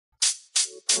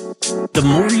The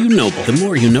more you know, the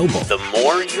more you know. The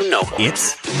more you know.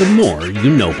 It's the more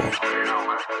you know.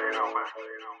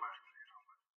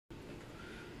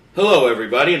 Hello,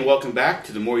 everybody, and welcome back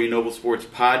to the More You Noble Sports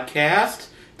Podcast.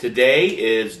 Today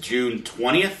is June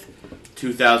 20th,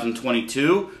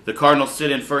 2022. The Cardinals sit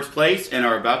in first place and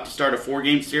are about to start a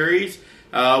 4-game series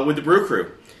with the Brew Crew.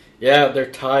 Yeah,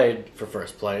 they're tied for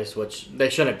first place, which they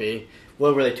shouldn't be.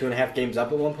 What were they, 2.5 games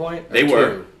up at one point? They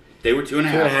were. They were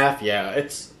 2.5. 2.5, yeah.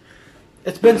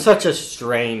 It's been such a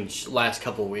strange last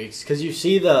couple weeks because you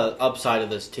see the upside of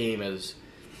this team is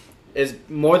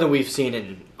more than we've seen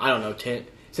in, I don't know,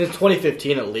 since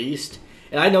 2015 at least.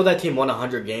 And I know that team won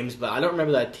 100 games, but I don't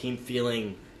remember that team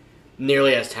feeling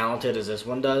nearly as talented as this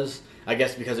one does. I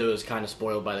guess because it was kind of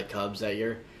spoiled by the Cubs that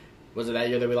year. Was it that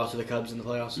year that we lost to the Cubs in the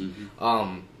playoffs?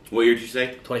 Mm-hmm. What year did you say?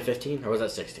 2015, or was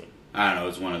that 16? I don't know. It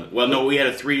was one of the. Well, no, we had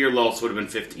a 3-year lull, so it would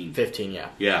have been 15. 15, yeah.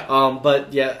 Yeah.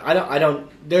 But yeah, I don't.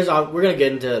 We're gonna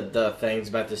get into the things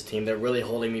about this team that are really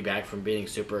holding me back from being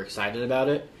super excited about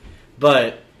it.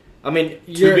 But I mean,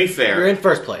 to be fair, you're in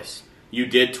first place. You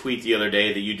did tweet the other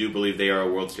day that you do believe they are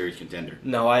a World Series contender.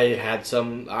 No,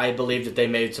 I believe that they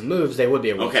made some moves. They would be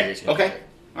a World Series contender. Okay.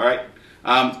 All right.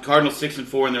 Cardinals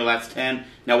 6-4 in their last 10.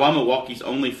 Now, while Milwaukee's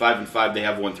only 5-5, they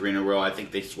have won 3 in a row. I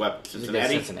think they swept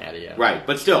Cincinnati. Cincinnati, yeah. Right,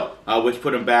 but still, which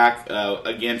put them back.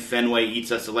 Again, Fenway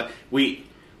eats us.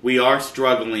 We are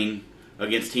struggling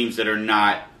against teams that are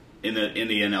not in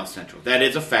the NL Central. That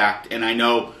is a fact, and I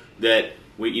know that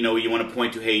you want to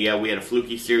point to, hey, yeah, we had a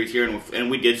fluky series here,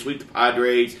 and we did sweep the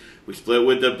Padres. We split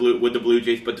with the Blue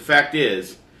Jays, but the fact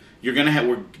is,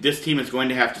 this team is going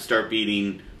to have to start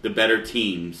beating the better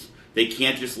teams. They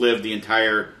can't just live the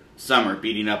entire summer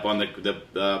beating up on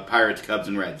the Pirates, Cubs,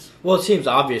 and Reds. Well, it seems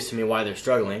obvious to me why they're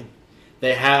struggling.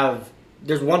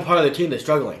 There's one part of the team that's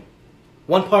struggling.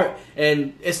 One part,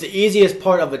 and it's the easiest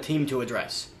part of a team to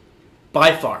address.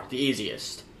 By far, the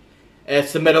easiest.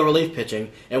 It's the middle relief pitching.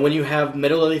 And when you have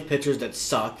middle relief pitchers that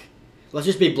suck, let's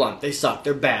just be blunt, they suck.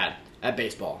 They're bad at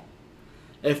baseball.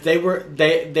 If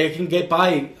they can get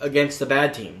by against the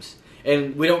bad teams.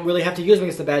 And we don't really have to use them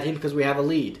against the bad team because we have a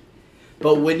lead.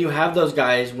 But when you have those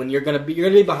guys, when you're gonna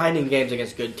be behind in games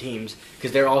against good teams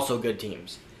because they're also good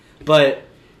teams. But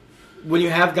when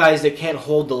you have guys that can't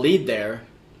hold the lead there,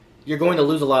 you're going to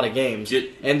lose a lot of games.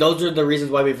 And those are the reasons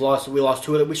why we lost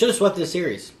 2 of them. We should have swept this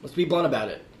series. Let's be blunt about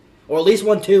it, or at least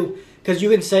 1-2. Because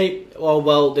you can say,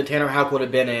 well, the Tanner Houck would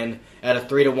have been in at a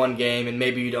 3-1 game, and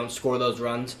maybe you don't score those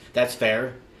runs. That's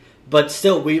fair. But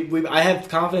still, I have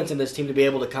confidence in this team to be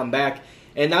able to come back.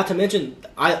 And not to mention,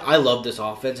 I love this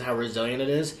offense and how resilient it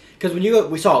is. Because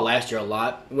we saw it last year a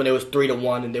lot when it was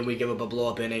 3-1 and then we give up a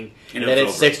blow-up inning. And then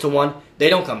it's 6-1. They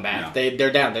don't come back. No.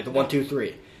 They're down. They're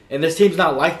 1-2-3. And this team's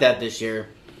not like that this year.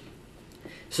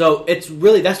 So that's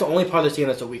the only part of this team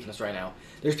that's a weakness right now.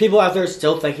 There's people out there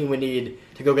still thinking we need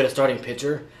to go get a starting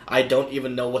pitcher. I don't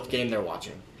even know what game they're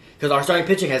watching. Because our starting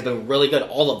pitching has been really good.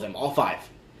 All of them. All 5.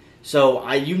 So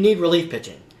you need relief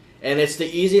pitching. And it's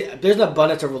there's an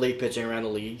abundance of relief pitching around the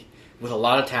league with a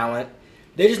lot of talent.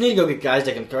 They just need to go get guys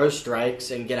that can throw strikes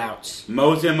and get outs.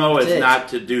 Mo's MO is not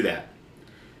to do that.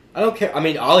 I don't care. I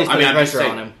mean, Ollie's putting pressure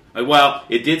on him. Well,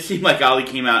 it did seem like Ollie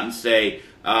came out and say,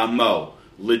 Mo,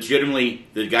 legitimately,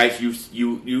 the guys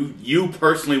you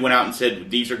personally went out and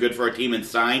said these are good for our team and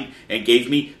signed and gave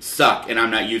me suck, and I'm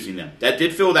not using them. That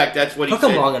did feel like that's what he said. Took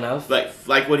him long enough.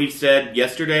 Like what he said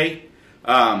yesterday.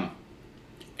 And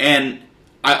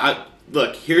I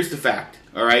look, here's the fact,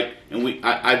 all right? And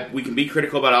we can be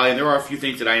critical about Ollie, and there are a few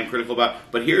things that I am critical about,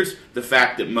 but here's the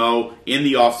fact that Mo, in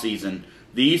the offseason,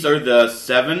 these are the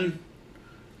 7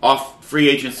 off free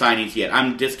agent signings yet.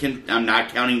 I'm not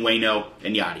counting Waino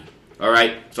and Yachty, all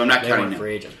right? So I'm not counting them.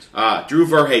 Free agents. Drew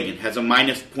Verhagen has a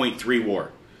minus .3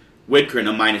 WAR. Whitgren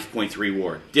a minus .3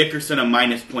 WAR. Dickerson a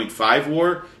minus .5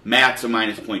 WAR. Matz a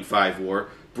minus .5 WAR.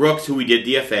 Brooks, who we did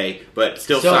DFA, but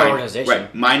still signed. Organization.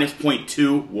 Right, minus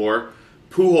 .2 WAR.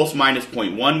 Pujols minus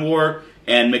 .1 WAR.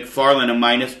 And McFarland a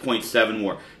minus .7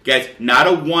 WAR. Guys,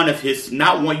 not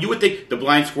one. You would think the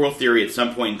blind squirrel theory at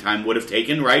some point in time would have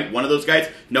taken, right? One of those guys.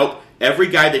 Nope. Every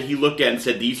guy that he looked at and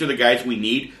said, these are the guys we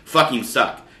need, fucking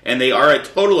suck. And they are a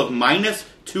total of minus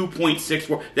 2.6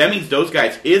 WAR. That means those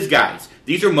guys, his guys,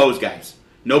 these are Mo's guys.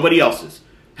 Nobody else's.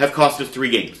 Have cost us 3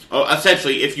 games. Oh,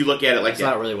 essentially, if you look at it like that.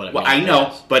 That's not really what it means. Well, I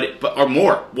know, but or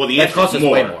more. Well, the answer cost is us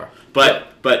more. way more.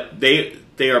 But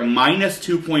they are minus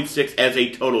 2.6 as a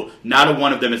total. Not a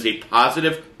one of them is a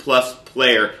positive plus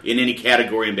player in any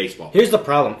category in baseball. Here's the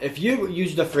problem. If you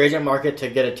use the free agent market to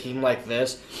get a team like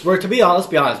this, where to be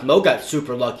honest, Mo got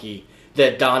super lucky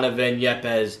that Donovan,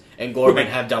 Yepes, and Gorman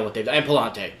have done what they've done, and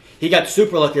Pallante. He got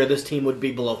super lucky or this team would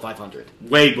be below 500.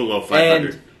 Way below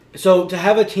 500. And so to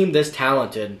have a team this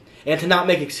talented and to not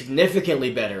make it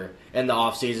significantly better in the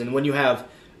offseason when you have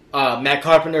Matt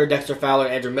Carpenter, Dexter Fowler,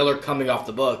 and Andrew Miller coming off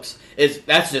the books,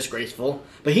 that's disgraceful.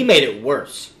 But he made it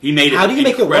worse. How do you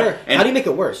make it worse? How do you make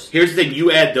it worse? Here's the thing.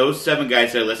 You add those 7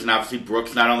 guys that listen. Obviously,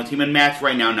 Brooks not on the team, and Matz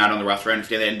right now not on the roster. I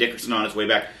understand that, and Dickerson on his way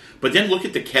back. But then look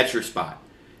at the catcher spot.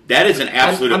 That is an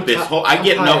absolute abyss. Hold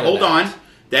on.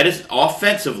 That is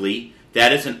offensively,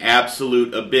 that is an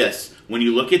absolute abyss. When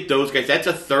you look at those guys, that's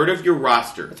a third of your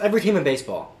roster. It's every team in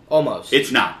baseball. Almost.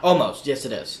 It's not. Almost. Yes,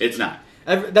 it is. It's not.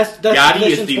 Yachty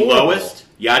is the lowest.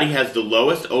 Yachty has the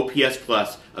lowest OPS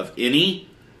plus of any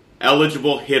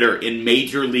eligible hitter in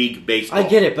Major League Baseball. I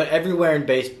get it, but everywhere in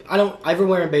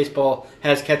baseball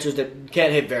has catchers that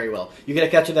can't hit very well. You get a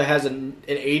catcher that has an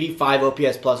 85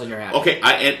 OPS plus in your half. Okay,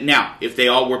 and now if they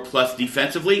all were plus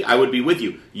defensively, I would be with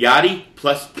you. Yachty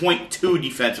plus 0.2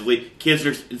 defensively,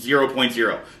 Kisner's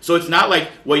 0.0. So it's not like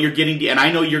what you're getting. And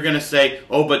I know you're going to say,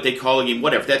 "Oh, but they call a game."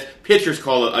 Whatever. That's pitchers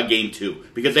call a game too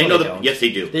because they know that. Yes,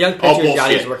 they do. The young pitchers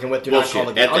Yachty's working with do not call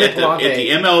the game. At the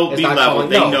MLB level,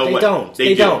 they know what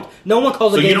they don't. No one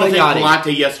calls a game like Yachty. So you don't think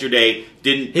Pallante yesterday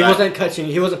didn't? He wasn't pitching.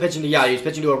 He wasn't pitching to Yachty. He was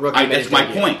pitching to a rookie. That's my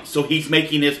point. So he's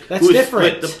making his. That's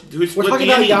different. We're talking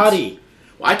about Yachty.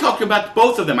 Well, I talked about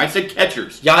both of them. I said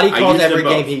catchers. Yachty calls every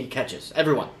game he catches.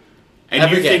 Everyone. And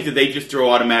you think that they just throw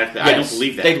automatically? Yes. I don't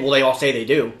believe that. They all say they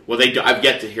do. Well, they do. I've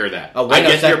yet to hear that. I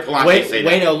get to hear Pallante say that.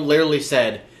 Wayno literally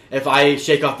said, if I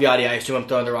shake off Yachty, I assume I'm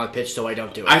throwing the wrong pitch, so I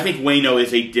don't do it. I think Wayno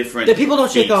is a different The people don't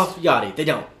shake off Yachty. They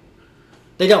don't.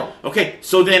 They don't. Okay,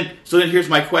 so then here's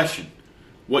my question.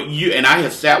 And I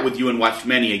have sat with you and watched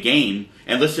many a game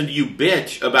and listened to you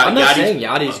bitch about I'm not saying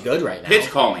Yachty's good right now. Pitch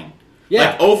calling.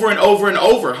 Yeah. Like over and over and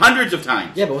over, hundreds of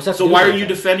times. Yeah, but what's that? So why are you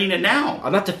defending it now?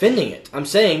 I'm not defending it. I'm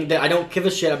saying that I don't give a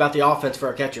shit about the offense for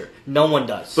a catcher. No one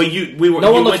does. But you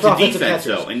went to defense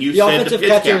though, and you said the offensive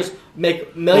catchers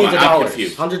make millions of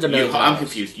dollars, hundreds of millions. I'm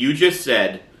confused. You just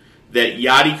said that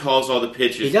Yachty calls all the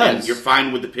pitches, he does. And you're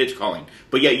fine with the pitch calling.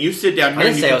 But yet you sit down here I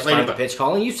and didn't you say I was complain fine about with pitch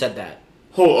calling. You said that.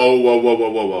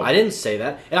 Whoa. I didn't say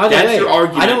that. And either That's way, your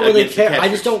argument I don't really against the care. I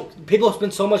just don't. People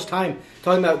spend so much time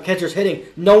talking about catchers hitting.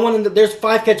 No one. There's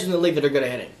 5 catchers in the league that are good at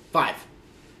hitting. 5.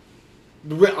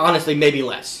 Honestly, maybe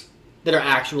less. That are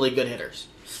actually good hitters.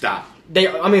 Stop.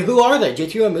 Who are they?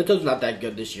 JT Realmuto's not that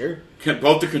good this year.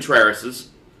 Both the Contrerases.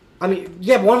 But one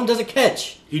of them doesn't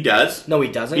catch. He does. No, he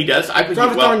doesn't. He does. Travis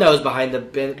Darno's behind the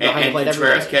plate. And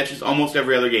Contreras catches almost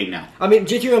every other game now.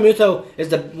 JT Realmuto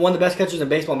is one of the best catchers in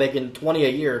baseball, making 20 a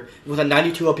year with a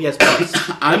 92 OPS plus.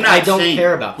 I don't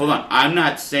care about that. Hold on. I'm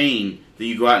not saying that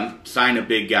you go out and sign a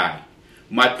big guy.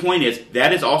 My point is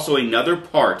that is also another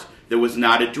part that was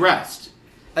not addressed.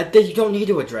 You don't need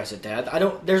to address it, Dad.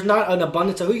 There's not an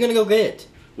abundance of who you're going to go get.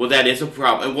 Well, that is a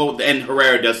problem. Well, and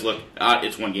Herrera does look.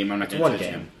 It's one game. I'm not going to touch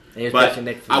him. But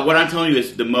what I'm telling you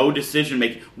is the Mo decision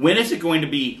making. When is it going to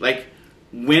be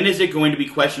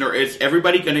questioned, or is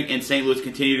everybody going to in St. Louis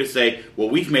continue to say, "Well,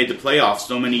 we've made the playoffs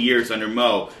so many years under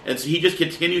Mo," and so he just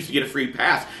continues to get a free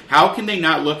pass? How can they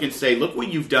not look and say, "Look what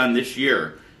you've done this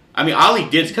year"? Oli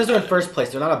did. It's because they're in first place.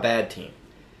 They're not a bad team.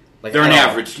 They're an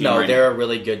average team. No, they're a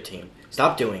really good team.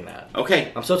 Stop doing that.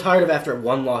 Okay. I'm so tired of after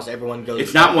one loss, everyone goes.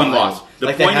 It's not one loss.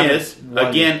 The point is,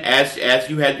 again, as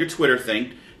you had your Twitter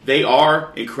thing. They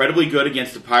are incredibly good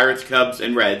against the Pirates, Cubs,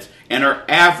 and Reds, and are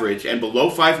average and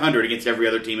below 500 against every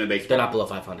other team in baseball. They're not below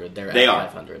 500. They're at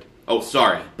 500. Oh,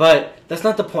 sorry. But that's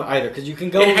not the point either, because you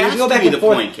can go. It has to go back be and the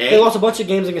forth. point, Kay. They lost a bunch of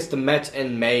games against the Mets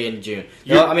in May and June.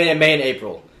 In May and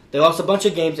April. They lost a bunch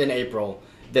of games in April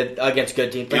against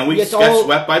good teams. And we got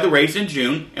swept by the Rays in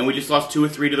June, and we just lost 2 or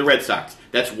 3 to the Red Sox.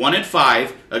 That's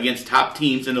 1-5 against top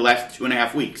teams in the last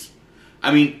 2.5 weeks.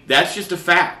 That's just a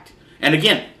fact. And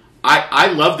again, I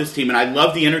love this team, and I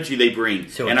love the energy they bring.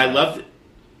 2-5. I love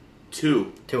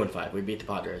 2-5. We beat the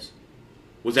Padres.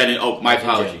 Was that in? Oh, my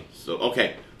apology. So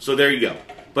okay, so there you go.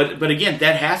 But again,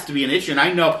 that has to be an issue. And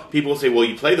I know people will say, well,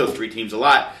 you play those 3 teams a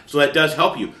lot, so that does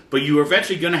help you. But you are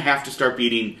eventually going to have to start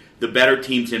beating the better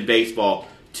teams in baseball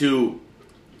to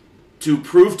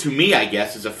prove to me, I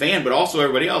guess, as a fan, but also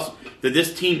everybody else, that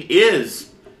this team is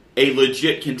a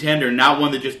legit contender, not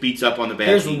one that just beats up on the bad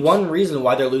teams. There's one reason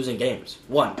why they're losing games.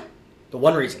 The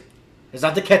one reason. It's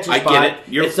not the catching spot. I get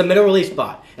it. It's the middle relief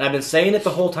spot. And I've been saying it the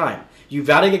whole time. You've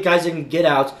got to get guys that can get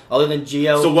out other than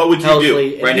Gio. So what would you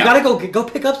do right now? You got to go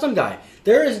pick up some guy.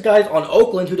 There is guys on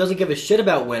Oakland who doesn't give a shit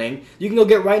about winning. You can go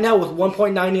get right now with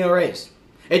 1.9 ERAs.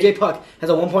 AJ Puck has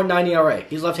a 1.9 ERA.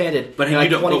 He's left-handed. But we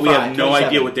have no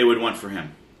idea what they would want for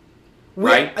him.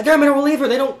 Right? They're a middle reliever.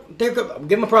 They're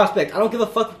give him a prospect. I don't give a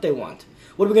fuck what they want.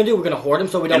 What are we going to do? We're going to hoard him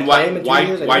so we don't play him in 2 years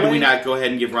anyway? Why do we not go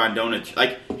ahead and give Rondon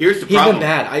here's the problem. He's been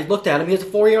bad. I looked at him. He has a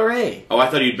 4 ERA. Oh, I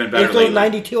thought he'd been better lately. He's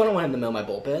 92. I don't want him to mill my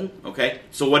bullpen. Okay.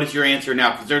 So what is your answer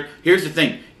now? Because here's the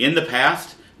thing. In the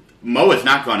past, Mo has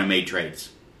not gone and made trades.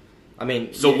 I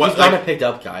mean, so he's gone and picked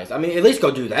up guys. I mean, at least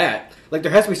go do that. Like,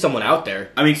 there has to be someone out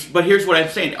there. I mean, but here's what I'm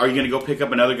saying. Are you going to go pick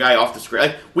up another guy off the scrap?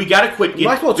 Like, we got to quit getting...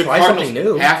 Might as well try something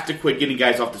new. Have to quit getting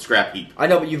guys off the scrap heap. I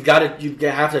know, but you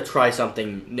have to try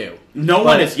something new. No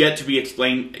one has yet to be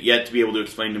able to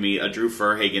explain to me a Drew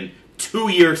Verhagen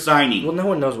 2-year signing. Well, no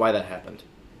one knows why that happened.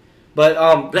 But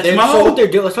so what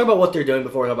they're doing. Let's talk about what they're doing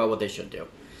before we talk about what they should do.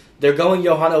 They're going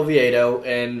Johan Oviedo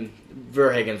in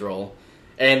Verhagen's role,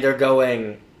 and they're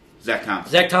going Zach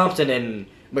Thompson in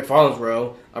McFarland's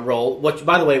role, which,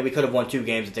 by the way, we could have won 2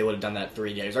 games if they would have done that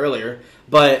 3 days earlier.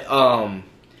 But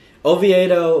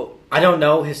Oviedo, I don't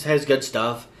know, has good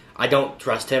stuff. I don't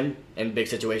trust him in big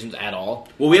situations at all.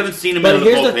 Well, we haven't seen him in the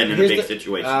bullpen in a big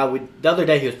situation. The other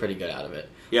day, he was pretty good out of it.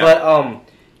 Yeah. But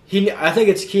I think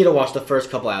it's key to watch the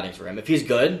first couple outings for him. If he's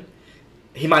good,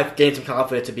 he might gain some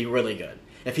confidence to be really good.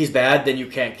 If he's bad, then you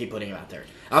can't keep putting him out there.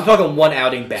 I'm talking one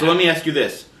outing bad. So let me ask you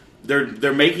this.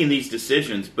 They're making these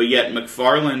decisions, but yet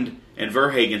McFarland and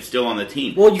Verhagen still on the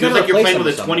team. Well, you're playing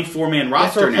with a 24-man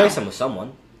roster now. You have to replace him with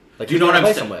someone. Like, do you know what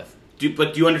I'm saying?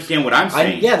 But do you understand what I'm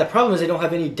saying? Yeah, the problem is they don't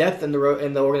have any depth in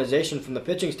the organization from the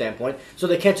pitching standpoint, so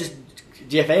they can't just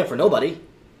DFA him for nobody.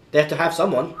 They have to have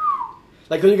someone.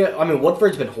 Like,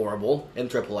 Woodford's been horrible in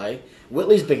AAA.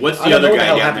 Whitley's been... What's the other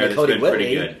guy down there that's been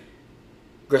pretty good?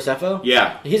 Graceffo?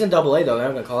 Yeah. He's in AA, though. They're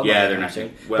not going to call him. Yeah, they're not.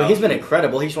 But he's been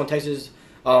incredible. He's won Texas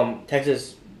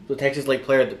League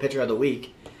Player, the Pitcher of the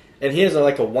Week. And he has a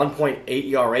 1.8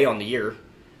 ERA on the year.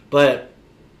 But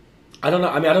I don't know.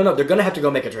 I don't know. They're going to have to go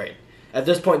make a trade. At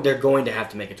this point, they're going to have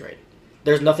to make a trade.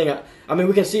 There's nothing...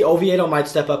 we can see Oviedo might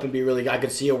step up and be really good. I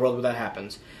could see a world where that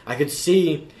happens. I could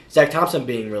see Zach Thompson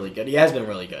being really good. He has been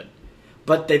really good.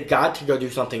 But they've got to go do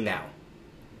something now.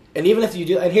 And even if you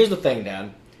do... And here's the thing,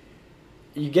 Dan.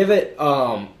 You give it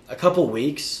a couple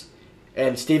weeks,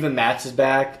 and Steven Matz is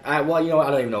back. I don't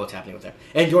even know what's happening with him.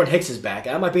 And Jordan Hicks is back.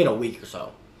 That might be in a week or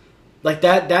so. Like,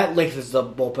 that lengthens the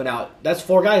bullpen out. That's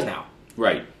 4 guys now.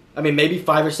 Right. Maybe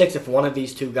 5 or 6 if one of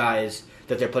these 2 guys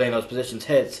that they're putting in those positions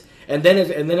hits. And then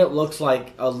it looks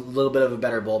like a little bit of a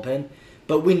better bullpen.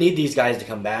 But we need these guys to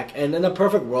come back. And in a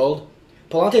perfect world,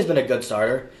 Pallante's been a good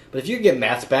starter. But if you could get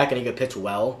Matz back and he could pitch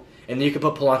well, and then you could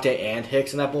put Pallante and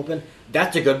Hicks in that bullpen,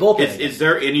 that's a good bullpen. Is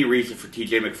there any reason for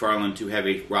TJ McFarland to have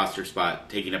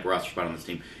taking up a roster spot on this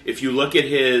team? If you look at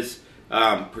his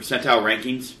percentile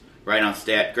rankings, right, on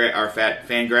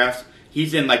fan graphs,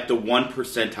 he's in the 1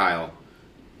 percentile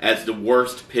as the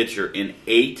worst pitcher in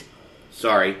 10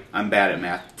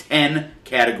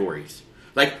 categories.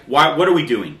 What are we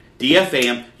doing? DFA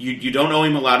him. You don't owe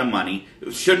him a lot of money.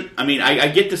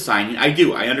 I get the signing. I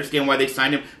do. I understand why they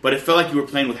signed him, but it felt like you were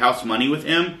playing with house money with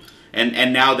him,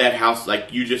 and now that house,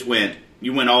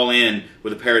 you went all in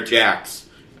with a pair of jacks,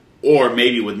 or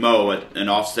maybe with Mo at an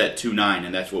offset 2.9,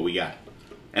 and that's what we got.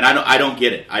 And I don't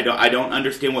get it. I don't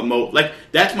understand what Mo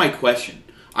That's my question.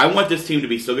 I want this team to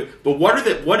be so good, but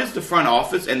what is the front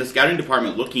office and the scouting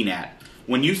department looking at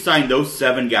when you sign those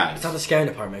 7 guys? It's not the scouting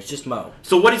department. It's just Mo.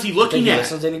 So what is he looking at?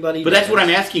 Listens to anybody? But that's what I'm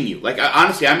asking you.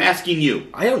 Honestly, I'm asking you.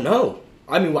 I don't know.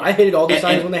 I hated all these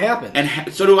signs when they happened.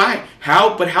 And so do I.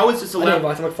 How is this allowed?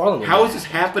 How is this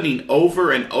happening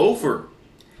over and over?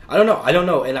 I don't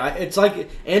know. And it's like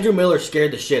Andrew Miller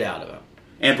scared the shit out of him.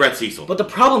 And Brett Cecil. But the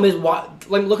problem is,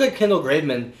 look at Kendall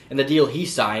Graveman and the deal he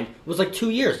signed was 2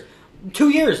 years. 2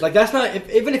 years. That's not...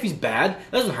 even if he's bad,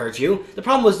 that doesn't hurt you. The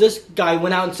problem was this guy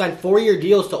went out and signed 4-year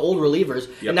deals to old relievers,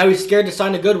 and now he's scared to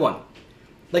sign a good one.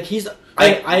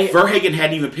 Verhagen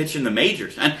hadn't even pitched in the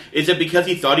majors. And is it because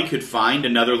he thought he could find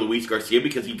another Luis Garcia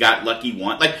because he got lucky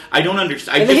once? I don't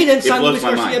understand. And then he didn't sign Luis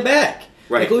Garcia back.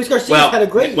 Right. Luis Garcia had a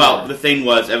great year. Well, the thing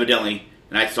was, evidently,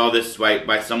 and I saw this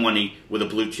by someone with a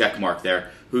blue check mark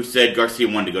there, who said Garcia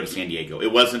wanted to go to San Diego. It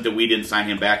wasn't that we didn't sign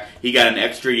him back. He got an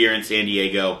extra year in San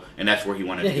Diego, and that's where he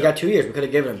wanted to go. Yeah, he got 2 years. We could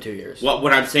have given him 2 years. Well,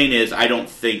 what I'm saying is I don't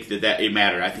think that it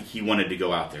mattered. I think he wanted to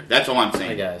go out there. That's all I'm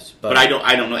saying. I guess. But I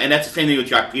don't know. And that's the same thing with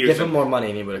Jock Peterson. Give him more money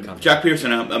and he would have come. Jock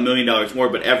Peterson, $1 million more,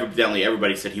 but evidently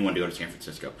everybody said he wanted to go to San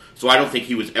Francisco. So I don't think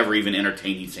he was ever even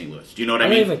entertaining St. Louis. Do you know what I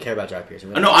mean? I don't even care about Jock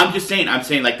Peterson. No, I'm just saying. I'm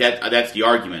saying that's the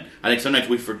argument. I think sometimes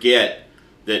we forget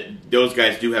that those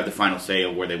guys do have the final say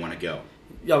of where they want to go.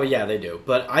 Oh, yeah, they do.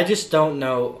 But I just don't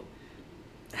know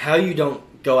how you don't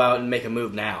go out and make a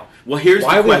move now. Well, here's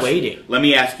Why the question. Are we waiting? Let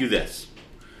me ask you this.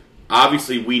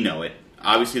 Obviously, we know it.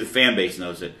 Obviously, the fan base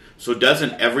knows it. So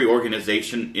doesn't every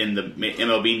organization in the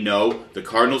MLB know the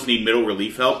Cardinals need middle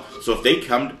relief help? So if they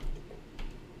come...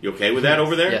 You okay with that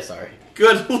over there? Yeah, sorry.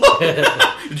 Good.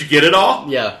 Did you get it all?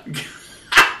 Yeah.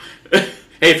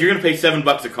 Hey, if you're going to pay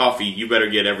 $7 a coffee, you better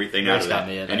get everything out of that.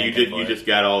 And you just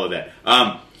got all of that.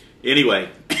 Anyway,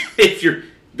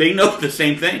 they know the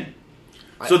same thing.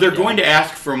 So they're going to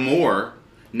ask for more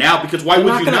now, because why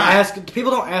would you not?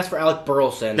 People don't ask for Alec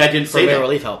Burleson that didn't say for that.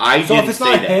 relief help. So if it's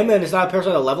not him and it's not a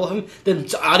person on the level of him, then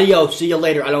adios, see you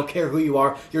later. I don't care who you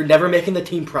are. You're never making the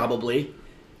team probably,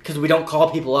 because we don't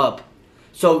call people up.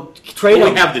 So trade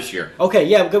him. We have this year. Okay,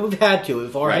 yeah, we've had to.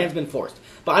 If our hand's been forced.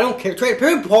 But I don't care. Trade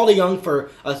Paul DeYoung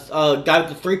for a guy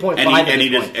with a 3.5 and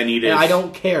I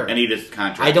don't care. And he does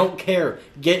contract. I don't care.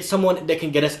 Get someone that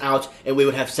can get us out, and we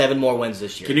would have 7 more wins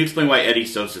this year. Can you explain why Eddie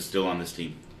Sosa's still on this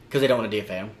team? Because they don't want to DFA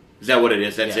him. Is that what it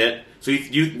is? That's it? So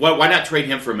why not trade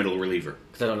him for a middle reliever?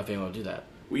 Because I don't know if anyone would do that.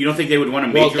 Well, you don't think they would want a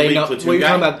major league platoon guy? Well, you're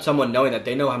talking about someone knowing that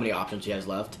they know how many options he has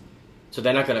left. So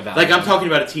they're not going to value I'm talking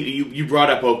about a team. You brought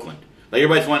up Oakland. Like,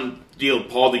 everybody's wanting to deal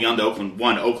Paul DeYoung to Oakland.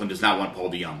 Oakland does not want Paul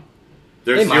DeYoung.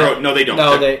 There's zero. No, they don't.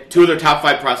 No, two of their top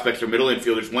 5 prospects are middle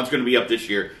infielders. One's going to be up this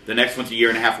year. The next one's a year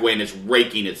and a half away, and it's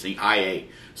raking at the IA.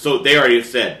 So they already have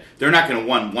said they're not going to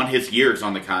want his years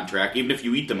on the contract, even if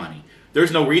you eat the money.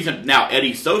 There's no reason. Now,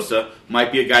 Eddie Sosa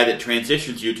might be a guy that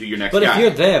transitions you to your next guy. But if you're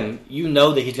them, you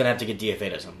know that he's going to have to get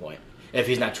DFA'd at some point if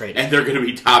he's not traded. And they're going to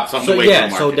be tops on the way to the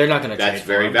market. So they're not going to trade. That's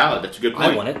very valid. That's a good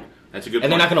point. I want it. That's a good point.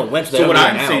 And they're not going to win. So what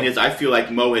I'm saying is I feel like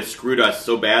Mo has screwed us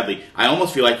so badly. I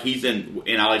almost feel like he's in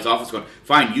Ali's office going,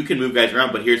 fine, you can move guys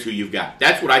around, but here's who you've got.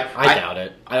 That's what I doubt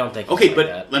it. I don't think he's okay, like but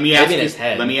that. Let me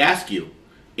ask you,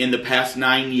 in the past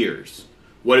 9 years,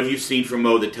 what have you seen from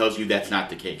Mo that tells you that's not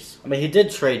the case? I mean, he did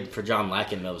trade for John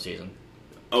Lack in the middle of the season.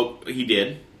 Oh, he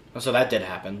did? So that did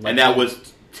happen. And that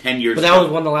was 10 years ago. But that was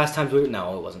one of the last times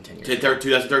No, it wasn't 10 years ago.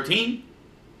 2013?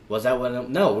 Was that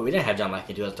when... No, we didn't have John Lack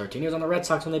in 2013. He was on the Red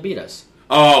Sox when they beat us.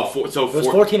 Oh, it was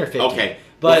 14 or 15. Okay.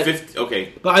 But,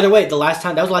 okay. But either way, that was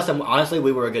the last time, honestly,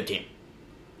 we were a good team.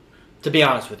 To be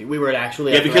honest with you. We were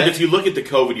actually... Yeah, because if you look at the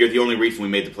COVID year, the only reason we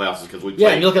made the playoffs is because we played... Yeah,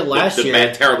 and you look at last year...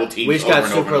 bad, terrible teams. We just got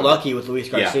super lucky with Luis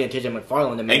Garcia and TJ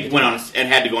McFarland. And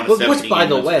had to go on a 17-game Which, by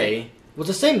the way, was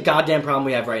the same goddamn problem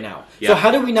we have right now. Yeah. So how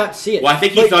did we not see it? Well, I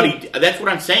think he thought that's what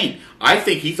I'm saying. I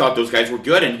think he thought those guys were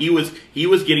good, and he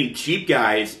was getting cheap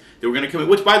guys that were going to come in.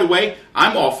 Which, by the way,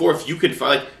 I'm all for if you could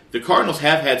find... The Cardinals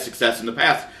have had success in the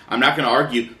past. I'm not going to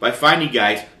argue by finding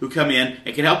guys who come in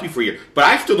and can help you for a year. But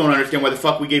I still don't understand why the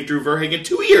fuck we gave Drew Verhagen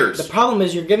 2 years. The problem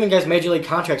is you're giving guys major league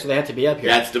contracts so they have to be up here.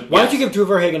 Why don't you give Drew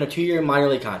Verhagen a 2-year minor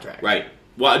league contract? Right.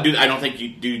 Well, I don't think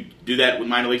you do that with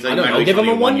minor leagues. I don't know. Give him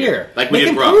a 1 year. Like we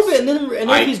did Brooks. Prove it, and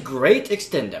then if he's great,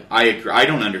 extend him. I agree. I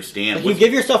don't understand. You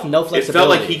give yourself no flexibility. It felt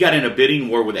like he got in a bidding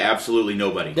war with absolutely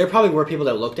nobody. There probably were people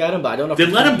that looked at him, but I don't know if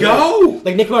then let him go.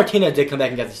 Like Nick Martinez did come back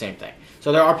and get the same thing.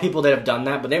 So there are people that have done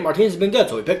that, but Nick Martinez has been good,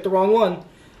 so we picked the wrong one.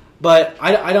 But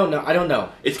I don't know. I don't know.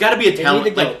 It's got to be a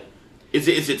talent. Like, is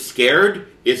it scared?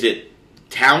 Is it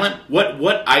talent? What?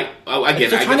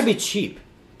 They're trying to be cheap.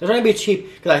 They're trying to be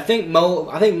cheap because I think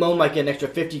Mo might get an extra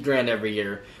 $50,000 every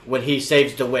year when he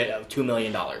saves DeWitt of $2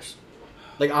 million.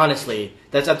 Like honestly,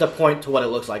 that's at the point to what it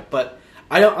looks like. But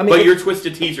But your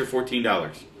Twisted Teas are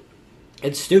 $14.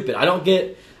 It's stupid. I don't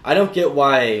get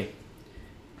why.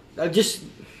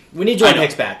 We need Jordan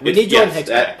Hicks back. We need Jordan Hicks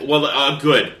back. Well,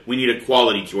 good. We need a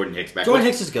quality Jordan Hicks back. Jordan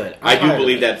Hicks is good. I do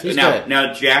believe that.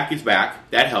 Now Jack is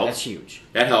back. That helps. That's huge.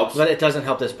 That helps. But it doesn't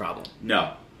help this problem.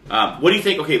 No. What do you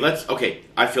think? Okay,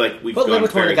 I feel like we've gone very...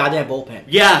 Put Livermore in the goddamn bullpen.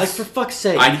 Yes. Like, for fuck's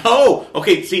sake. I know.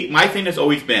 Okay, see, my thing has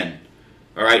always been,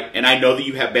 all right, and I know that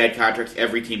you have bad contracts.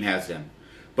 Every team has them.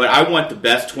 But I want the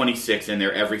best 26 in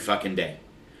there every fucking day.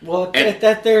 Well,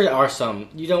 there are some.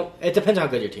 It depends on how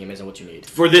good your team is and what you need.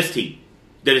 For this team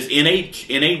that is in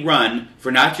a run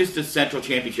for not just the Central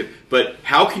Championship, but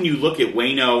how can you look at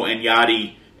Waino and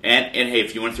Yachty and hey,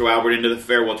 if you want to throw Albert into the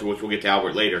farewell tour, which we'll get to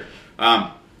Albert later,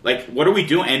 like, what are we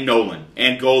doing? And Nolan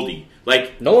and Goldie.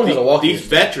 Like, these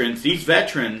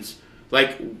veterans,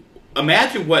 like,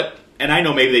 imagine what, and I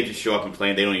know maybe they just show up and play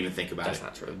and they don't even think about it. That's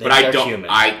not true. But I don't. Human.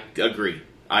 I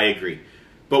agree.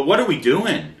 But what are we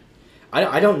doing?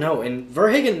 I don't know. And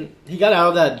Verhagen, he got out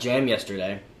of that jam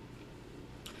yesterday.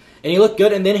 And he looked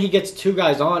good, and then he gets 2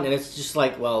 guys on, and it's just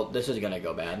like, well, this is going to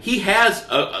go bad. He has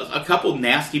a couple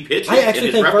nasty pitches in his repertoire. I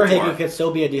actually think Verhagen could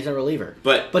still be a decent reliever.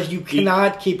 But you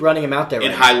cannot keep running him out there.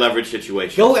 In high-leverage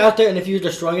situations. Go out there, and if you're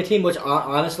destroying a team, which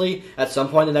honestly, at some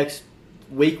point in the next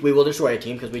week, we will destroy a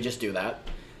team because we just do that.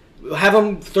 Have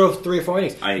him throw 3 or 4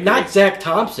 innings. I agree. Not Zach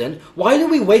Thompson. Why do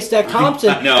we waste Zach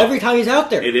Thompson every time he's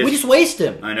out there? We just waste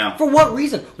him. I know. For what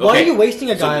reason? Why are you wasting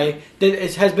a guy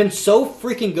that has been so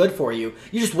freaking good for you?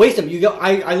 You just waste him.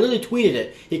 I literally tweeted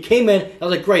it. He came in. I was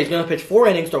like, great. He's going to pitch 4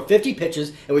 innings, throw 50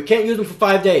 pitches, and we can't use him for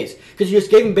 5 days because you just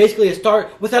gave him basically a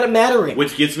start without it mattering.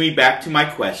 Which gets me back to my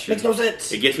question. Makes no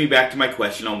sense. It gets me back to my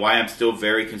question on why I'm still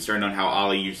very concerned on how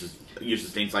Oli uses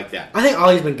things like that. I think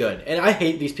Oli's been good, and I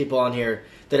hate these people on here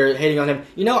that are hating on him.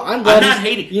 I'm not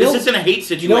hating. This isn't a hate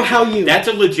situation. That's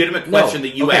a legitimate question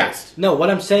that you asked. No, what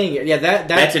I'm saying,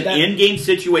 that's an in-game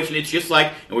situation. It's just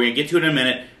like, and we're gonna get to it in a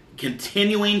minute.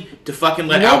 Continuing to fucking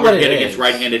let Albert hit against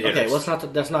right-handed hitters. Okay,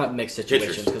 let's not mix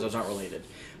situations because those aren't related.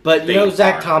 But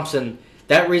Zach Thompson.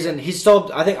 That reason he's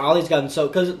so. I think Oli's gotten so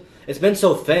because it's been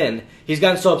so thin. He's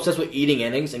gotten so obsessed with eating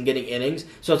innings and getting innings.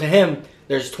 So to him,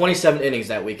 there's 27 innings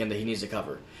that weekend that he needs to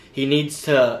cover. He needs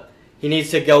to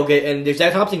go get, and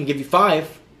Zach Thompson can give you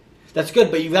 5. That's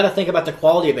good, but you've got to think about the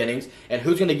quality of innings and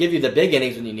who's going to give you the big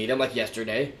innings when you need them, like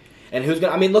yesterday. And who's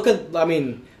going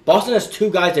to, Boston has 2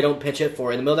 guys they don't pinch hit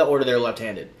for. In the middle of that order, they're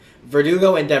left-handed.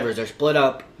 Verdugo and Devers, they're split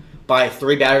up by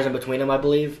 3 batters in between them, I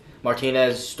believe.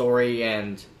 Martinez, Story,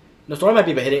 and... No, Story might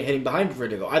be hitting behind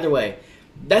Verdugo. Either way,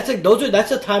 that's a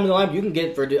time in the line you can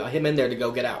get him in there to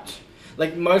go get outs.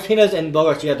 Like Martinez and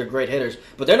Bogarts, they're great hitters,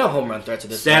 but they're not home run threats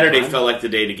at this Saturday felt like the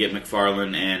day to get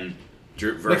McFarland and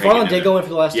Verhagen. McFarland did go in for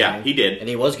the last time. Yeah, he did. And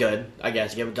he was good, I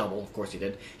guess. He gave a double. Of course he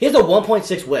did. He has a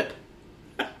 1.6 whip.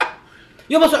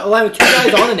 You almost allowing 2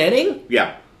 guys on an inning?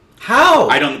 Yeah. How?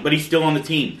 But he's still on the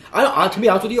team. To be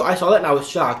honest with you, I saw that and I was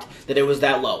shocked that it was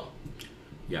that low.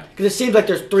 Yeah. Because it seems like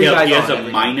there's 3 guys on. He has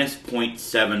a minus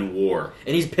 .7 WAR.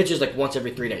 And he pitches like once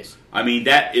every 3 days. I mean,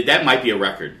 that might be a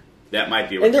record. That might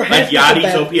be a record. Like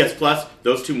Yachty's OPS plus,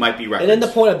 those 2 might be records. And in the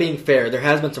point of being fair, there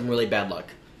has been some really bad luck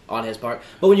on his part.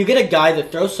 But when you get a guy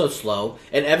that throws so slow,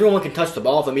 and everyone can touch the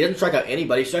ball with him, he doesn't strike out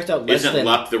anybody. He strikes out less than... Isn't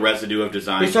luck the residue of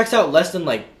design? He strikes out less than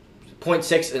like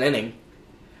 0.6 an inning.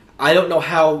 I don't know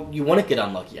how you want to get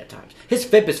unlucky at times. His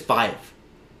FIP is 5.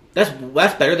 That's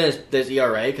better than his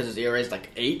ERA, because his ERA is like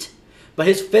 8. But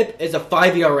his FIP is a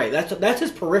 5 ERA. That's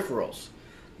his peripherals.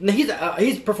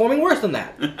 He's performing worse than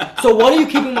that. So what are you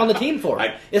keeping him on the team for?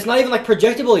 It's not even like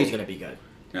projectable he's going to be good.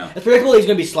 No. It's predictable he's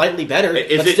going to be slightly better,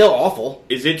 but still awful.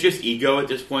 Is it just ego at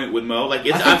this point with Mo? Like,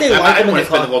 I think they like him in the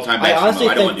clubhouse. I honestly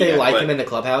think they like him in the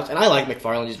clubhouse, and I like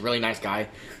McFarland. He's a really nice guy,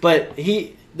 but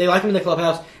they like him in the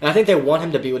clubhouse, and I think they want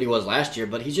him to be what he was last year,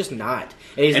 but he's just not.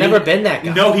 And he's never been that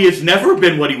guy. No, he has never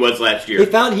been what he was last year. He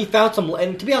found some,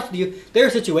 and to be honest with you, there are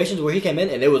situations where he came in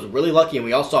and it was really lucky, and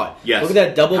we all saw it. Yes. Look at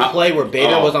that double play where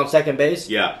Bader was on second base.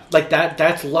 Yeah. Like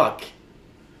that's luck.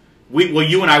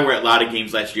 You and I were at a lot of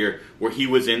games last year where he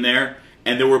was in there,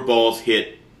 and there were balls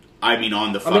hit. On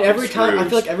the fucking every time I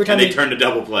feel like every time they turned a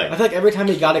double play. I feel like every time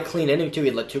he got a clean inning too,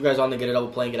 he'd let 2 guys on to get a double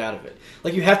play and get out of it.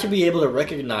 Like you have to be able to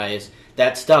recognize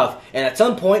that stuff, and at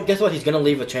some point, guess what? He's going to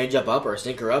leave a changeup up or a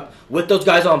sinker up with those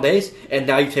guys on base, and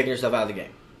now you've taken yourself out of the game.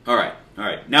 All right.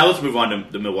 Now let's move on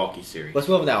to the Milwaukee series. Let's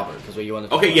move on to Albert because you want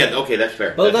to. Okay, that's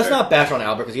fair. But let's not bash on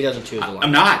Albert because he doesn't choose the line.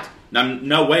 I'm not.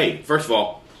 No way. First of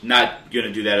all, not going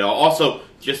to do that at all. Also,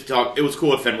 just talk. It was cool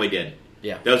what Fenway did.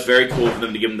 Yeah, that was very cool for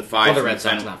them to give him the 5. Well, the Red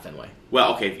Sox, not Fenway.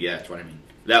 Well, okay, yeah, that's what I mean.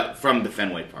 That from the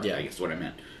Fenway part, I guess is what I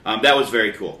meant. That was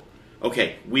very cool.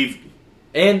 Okay,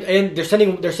 and they're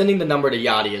sending the number to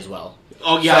Yachty as well.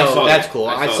 Oh yeah, so I saw that's that.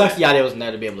 cool. It sucks Yachty wasn't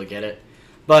there to be able to get it,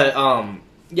 but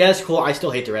yeah, it's cool. I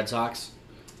still hate the Red Sox.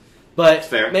 But,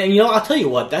 fair. Man, I'll tell you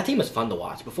what, that team is fun to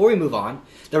watch. Before we move on,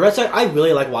 the Red Sox, I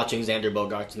really like watching Xander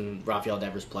Bogaerts and Rafael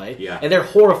Devers play. Yeah. And they're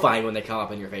horrifying when they come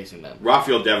up and you're facing them.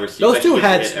 Rafael Devers. Those two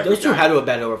had to have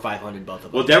batted over 500, both of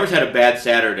them. Well, Devers had a bad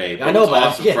Saturday, but I know, it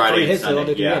was awesome Friday and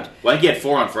Sunday. Yeah. Well, I think he had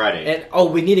 4 on Friday.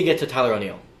 And we need to get to Tyler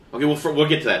O'Neill. Okay, we'll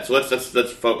get to that. So let's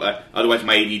focus. Otherwise,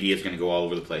 my ADD is going to go all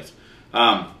over the place.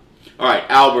 All right,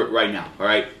 Albert right now. All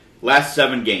right, last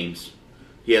 7 games.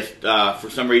 He has, for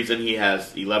some reason, he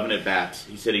has 11 at-bats.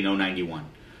 He's hitting .091.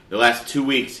 The last 2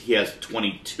 weeks, he has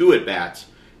 22 at-bats.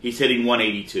 He's hitting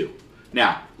 .182.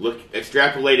 Now,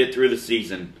 extrapolate it through the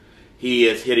season. He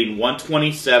is hitting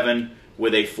 .127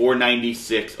 with a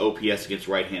 .496 OPS against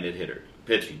right-handed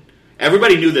pitching.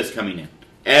 Everybody knew this coming in.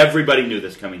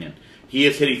 He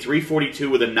is hitting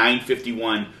 .342 with a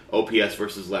 .951 OPS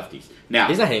versus lefties. Now,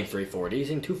 he's not hitting .340. He's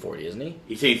hitting .240, isn't he?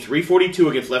 He's hitting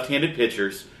 .342 against left-handed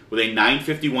pitchers with a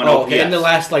 .951 OPS. Okay, in the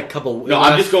last couple. No,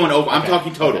 I'm just going over. I'm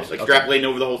talking totals, extrapolating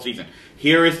over the whole season.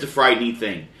 Here is the frightening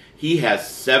thing: he has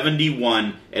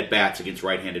 71 at bats against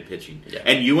right-handed pitching,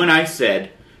 and you and I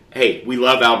said, "Hey, we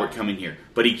love Albert coming here,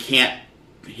 but he can't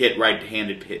hit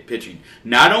right-handed pitching."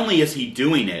 Not only is he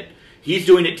doing it, He's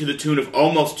doing it to the tune of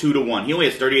almost 2-1. He only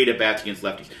has 38 at-bats against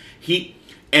lefties.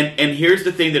 And here's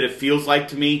the thing that it feels like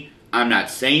to me. I'm not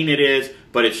saying it is,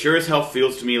 but it sure as hell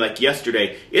feels to me like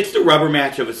yesterday. It's the rubber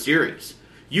match of a series.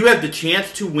 You have the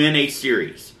chance to win a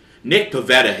series. Nick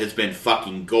Pivetta has been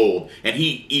fucking gold, and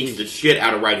he eats the shit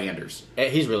out of right-handers.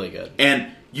 He's really good.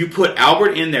 And you put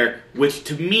Albert in there, which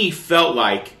to me felt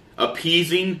like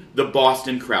appeasing the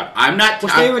Boston crowd. I'm not.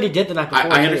 Which they already did the night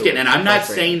before. I understand, and I'm not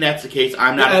saying that's the case.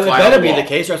 I'm not. It better be the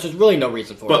case, or else there's really no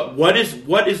reason for it. But what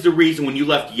is the reason when you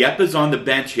left Yepez on the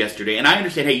bench yesterday? And I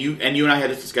understand. Hey, you and I had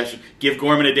this discussion. Give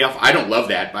Gorman a day off. I don't love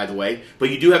that, by the way.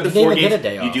 But you do have the 4 games.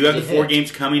 You do have the 4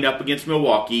 games coming up against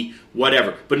Milwaukee.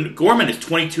 Whatever. But Gorman is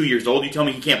 22 years old. You tell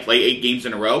me he can't play 8 games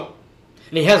in a row?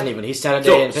 And he hasn't even. He's sat a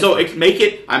day in So make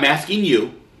it. I'm asking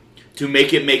you to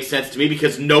make it make sense to me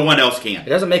because no one else can. It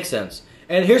doesn't make sense.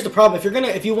 And here's the problem: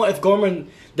 if Gorman,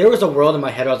 there was a world in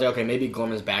my head. I was like, okay, maybe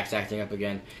Gorman's back's acting up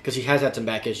again because he has had some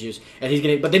back issues, and he's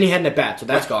getting. But then he had an at bat, so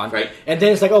that's gone. Right. And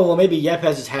then it's like, oh well, maybe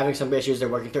Yepez is having some issues. They're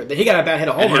working through. Then he got a bat, hit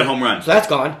a home run, so that's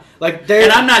gone.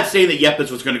 And I'm not saying that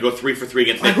Yepez was going to go 3 for 3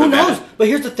 against. Who knows? But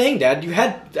here's the thing, Dad.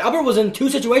 Albert was in 2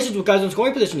 situations with guys in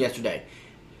scoring position yesterday.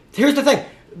 Here's the thing: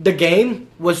 the game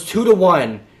was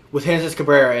 2-1 with Genesis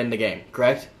Cabrera in the game.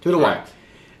 Correct? 2-1.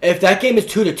 If that game is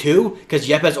 2-2 because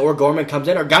Yepez or Gorman comes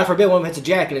in, or God forbid one of them hits a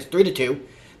jack and it's 3-2,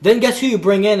 then guess who you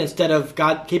bring in instead of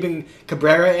keeping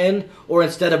Cabrera in, or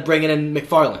instead of bringing in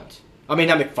McFarland? I mean,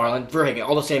 not McFarland, Verhagen,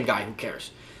 all the same guy. Who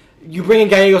cares? You bring in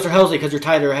Gallegos or Helsley because you're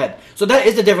tied ahead. So that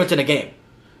is the difference in a game.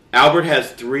 Albert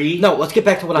has 3. No, let's get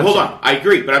back to what I'm saying. Hold on, I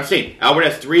agree, but I'm saying Albert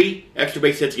has 3 extra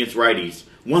base hits against righties.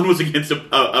 1 was against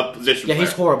a position player. Yeah,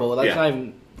 he's horrible. That's not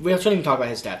even. We shouldn't even talk about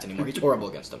his stats anymore. He's horrible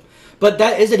against them. But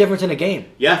that is the difference in a game.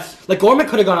 Yes. Like, Gorman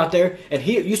could have gone out there, and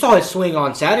you saw his swing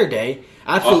on Saturday.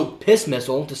 Absolute piss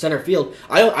missile to center field.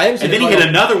 And then he hit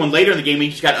another one later in the game. He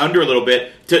just got under a little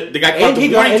bit. The guy caught the warning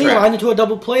track. And he lined into a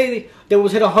double play that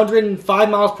was hit 105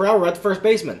 miles per hour at the first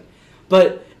baseman.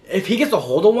 But if he gets a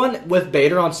hold of one with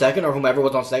Bader on second, or whomever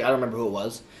was on second, I don't remember who it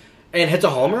was, and hits a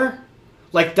homer,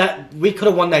 like that, we could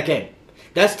have won that game.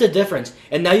 That's the difference.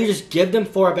 And now you just give them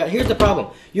 4 at-bats. Here's the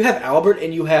problem. You have Albert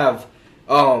and you have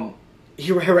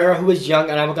Herrera, who is young,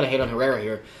 and I'm not going to hate on Herrera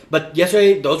here. But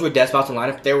yesterday, those were dead spots in the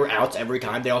lineup. They were outs every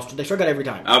time. They struck out every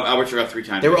time. Albert struck out 3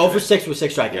 times. They were 0 for 6 with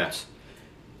 6 strikeouts. Yeah.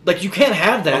 Like, you can't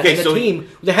have that in a team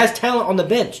that has talent on the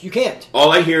bench. You can't.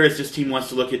 All I hear is this team wants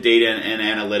to look at data and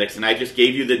analytics, and I just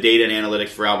gave you the data and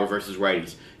analytics for Albert versus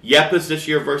righties. Yepez this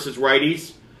year versus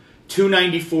righties,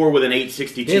 294 with an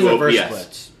 862 OPS. Reverse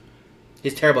splits.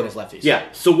 He's terrible against lefties. Yeah.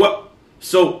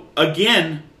 So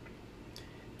again,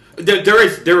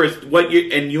 there is what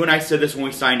you and I said this when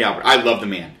we signed Albert. I love the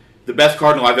man, the best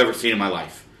Cardinal I've ever seen in my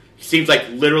life. He seems like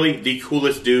literally the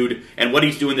coolest dude, and what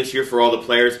he's doing this year for all the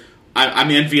players,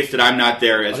 I'm envious that I'm not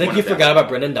there. I think you forgot about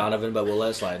Brendan Donovan, but we'll let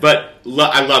it slide. But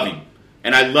I love him,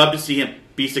 and I love to see him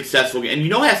be successful. And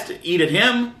it has to eat at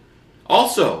him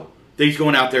also. That he's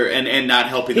going out there and not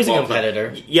helping the ball. He's a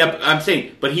competitor. Yeah, I'm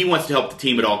saying, but he wants to help the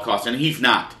team at all costs, and he's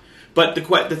not. But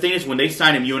the thing is, when they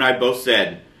signed him, you and I both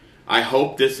said, I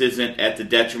hope this isn't at the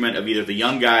detriment of either the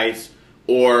young guys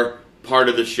or part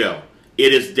of the show.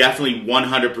 It is definitely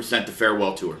 100% the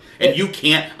farewell tour. And you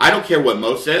can't, I don't care what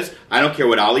Mo says, I don't care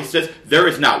what Oli says, there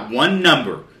is not one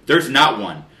number. There's not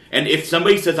one. And if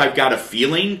somebody says, I've got a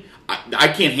feeling, I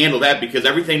can't handle that because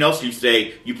everything else you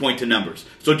say, you point to numbers.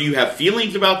 So do you have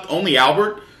feelings about only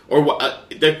Albert? Or what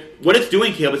it's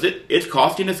doing, Caleb, is it's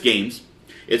costing us games.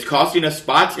 It's costing us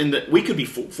spots we could be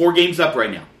 4 games up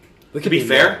right now. We could be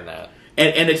fair. Than that.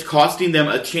 And it's costing them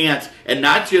a chance, and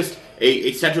not just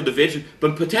a Central Division,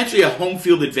 but potentially a home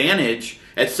field advantage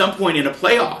at some point in the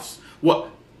playoffs.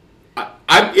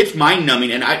 It's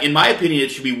mind-numbing, and in my opinion,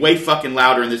 it should be way fucking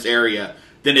louder in this area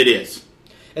than it is.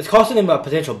 It's costing them a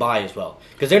potential bye as well.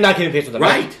 Because they're not giving pace with the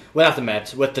Mets. Without the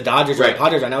Mets. With the Dodgers or the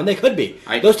Padres right now. And they could be.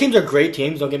 Those teams are great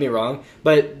teams, don't get me wrong.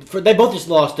 But they both just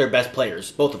lost their best players.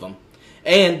 Both of them.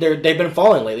 And they've been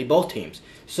falling lately, both teams.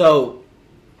 So,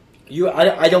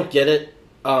 I don't get it.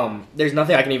 There's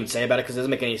nothing I can even say about it because it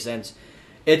doesn't make any sense.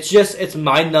 It's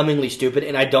mind-numbingly stupid,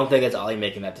 and I don't think it's Oli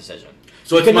making that decision.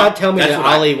 So you cannot tell me that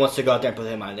Oli wants to go out there and put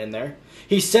him in there.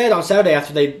 He said on Saturday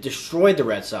after they destroyed the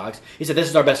Red Sox, he said, this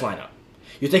is our best lineup.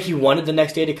 You think he wanted the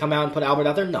next day to come out and put Albert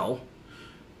out there? No.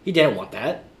 He didn't want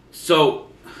that. So,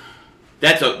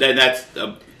 that's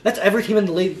every team in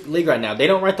the league right now. They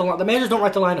don't write the managers don't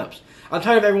write the lineups. I'm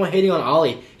tired of everyone hating on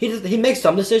Oli. He makes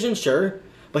some decisions, sure,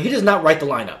 but he does not write the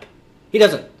lineup. He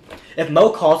doesn't. If Mo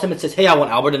calls him and says, hey, I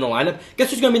want Albert in the lineup, guess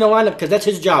who's going to be in the lineup? Because that's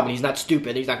his job, and he's not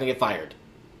stupid. He's not going to get fired.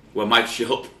 Well, Mike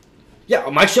Schilt. Yeah,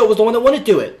 Mike Schilt was the one that wanted to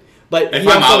do it. But if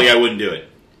I'm Oli, I wouldn't do it.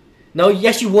 No,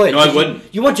 yes, you would. No, I wouldn't.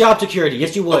 You want job security.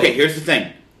 Yes, you would. Okay, here's the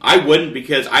thing. I wouldn't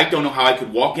because I don't know how I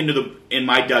could walk in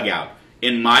my dugout,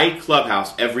 in my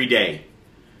clubhouse every day.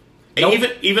 And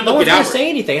even no look one's at going Albert. to say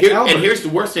anything. It's Albert. And here's the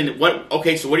worst thing.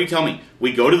 Okay, so what do you tell me?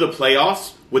 We go to the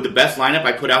playoffs with the best lineup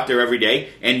I put out there every day,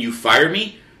 and you fire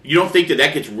me? You don't think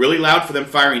that gets really loud for them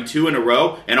firing 2 in a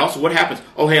row? And also, what happens?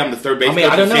 Oh, hey, I'm the third base coach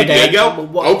I don't know, in San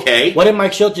Diego? Okay. What did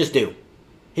Mike Schultz just do?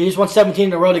 He just won 17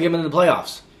 in a row to get him into the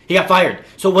playoffs. He got fired.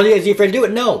 So what is he afraid to do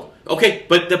it? No. Okay,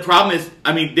 but the problem is,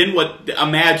 then what?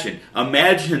 Imagine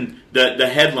the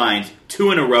headlines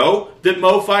 2 in a row that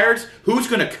Mo fires. Who's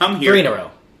going to come here? 3 in a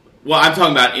row. Well, I'm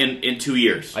talking about in 2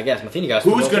 years. I guess Matheny got.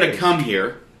 Who's going to come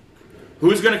here?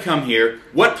 Who's going to come here?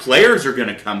 What players are going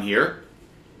to come here?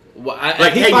 Well,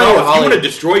 hey, Mo, if you want to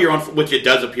destroy your own, which it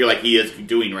does appear like he is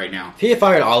doing right now. If he had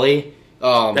fired Oli,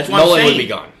 that's what Nolan I'm would be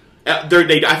gone.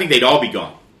 I think they'd all be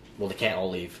gone. Well, they can't all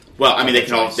leave. Well,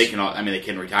 they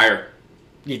can retire.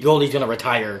 Goldie's going to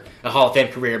retire a Hall of Fame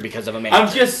career because of a man.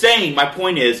 I'm just saying. My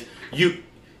point is,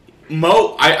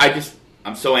 Mo.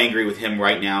 I'm so angry with him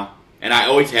right now, and I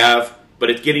always have. But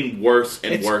it's getting worse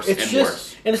and worse and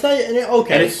worse. And it's not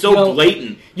okay. And it's so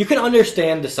blatant. You can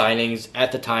understand the signings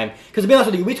at the time because to be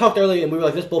honest with you, we talked earlier and we were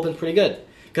like, this bullpen's pretty good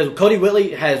because Cody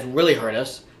Whitley has really hurt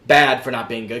us bad for not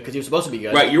being good because he was supposed to be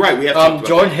good. Right, you're right. We have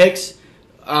Jordan Hicks.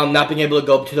 Not being able to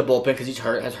go to the bullpen because he's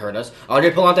hurt has hurt us. Andre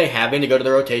Pallante having to go to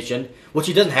the rotation, which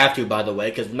he doesn't have to, by the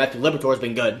way, because Matthew Liberatore has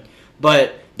been good,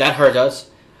 but that hurt us.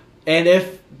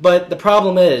 But the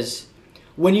problem is,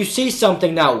 when you see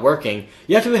something not working,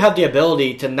 you have to have the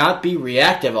ability to not be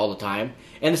reactive all the time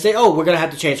and to say, "Oh, we're going to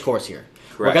have to change course here.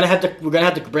 Correct. We're going to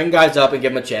have to bring guys up and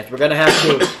give them a chance. We're going to have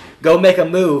to go make a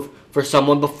move for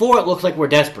someone before it looks like we're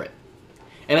desperate."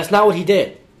 And that's not what he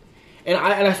did. And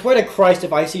I swear to Christ,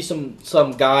 if I see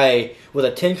some guy with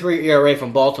a 10 career ERA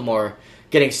from Baltimore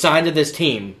getting signed to this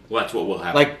team, well, that's what will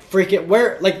happen. Look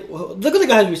at the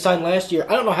guys we signed last year.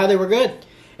 I don't know how they were good.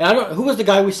 And who was the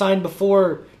guy we signed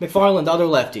before McFarland, the other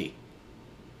lefty?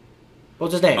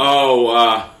 What's his name?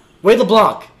 Wade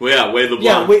LeBlanc. Well, yeah, Wade LeBlanc.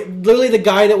 Yeah, literally the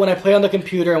guy that when I play on the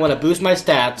computer and when I boost my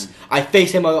stats, I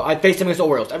face him against the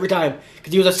Orioles every time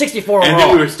because he was a 64 overall. And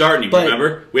then we were starting him.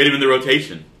 Remember, we had him in the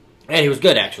rotation. And he was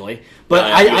good, actually. But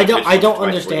I don't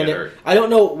understand it. I don't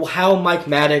know how Mike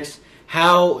Maddox,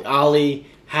 how Oli,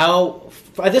 how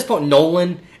at this point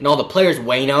Nolan and all the players,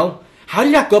 Waino, how do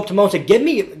you not go up to Mo and say,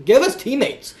 give us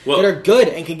teammates that are good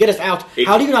and can get us out?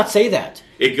 How do you not say that?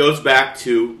 It goes back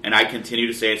to, and I continue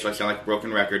to say it so I sound like a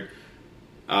broken record,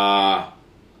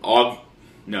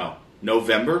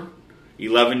 November,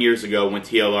 11 years ago when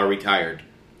TLR retired.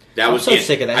 I'm so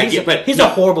sick of that. He's a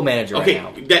horrible manager right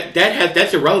now.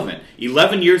 That's irrelevant.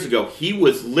 11 years ago, he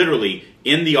was literally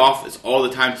in the office all the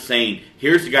time saying,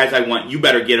 "Here's the guys I want. You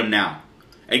better get them now."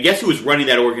 And guess who was running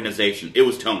that organization? It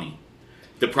was Tony.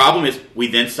 The problem is we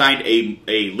then signed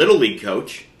a Little League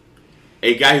coach,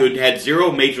 a guy who had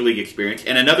 0 Major League experience,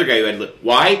 and another guy who had...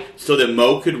 Why? So that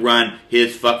Mo could run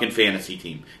his fucking fantasy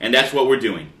team. And that's what we're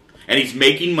doing. And he's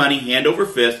making money hand over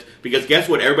fist because guess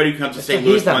what? Everybody who comes to St.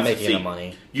 Louis wants to see. He's not making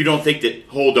money. You don't think that...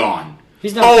 Hold on.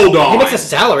 He's not. Hold on. He makes a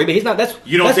salary, but he's not.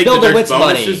 You don't think that there's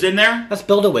bonuses in there? That's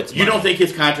Bill DeWitt's money. You don't think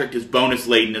his contract is bonus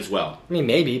laden as well? I mean,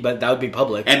 maybe, but that would be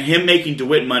public. And him making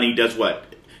DeWitt money does what?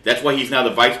 That's why he's now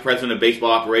the vice president of baseball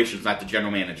operations, not the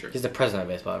general manager. He's the president of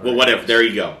baseball operations. Well, whatever. There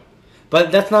you go.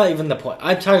 But that's not even the point.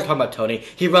 I'm tired of talking about Tony.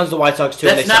 He runs the White Sox too.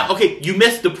 That's not okay. You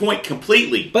missed the point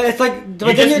completely. But it's like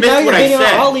you just missed what I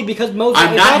said. On Oli because Moses.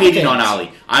 I'm not hating on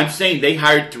Oli. I'm saying they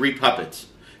hired 3 puppets.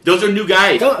 Those are new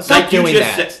guys. Stop doing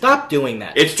that. Stop doing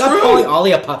that. It's Stop true. calling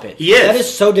Oli a puppet. He is. That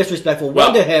is so disrespectful.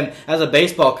 One to him as a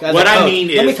baseball. As what a coach. I mean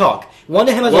is, let me talk. One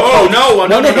to him as a coach.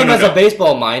 One to him as a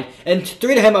baseball mind, and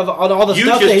 3 to him on all the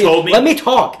stuff that he. Let me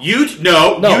talk. You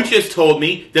just told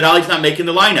me that Oli's not making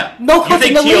the lineup. No coach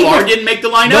in the league. You think TLR didn't make the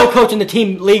lineup? No coach in the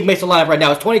team league makes the lineup right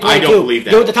now. It's 2022. I don't believe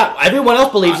that. You're at the top. Everyone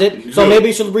else believes it, so maybe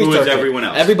you should research it. Who is everyone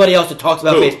else? Everybody else that talks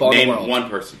about baseball in the world. Name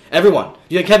one person. Everyone.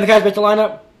 You think Kevin Cash makes the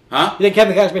lineup? Huh? You think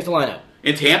Kevin Cash makes the lineup?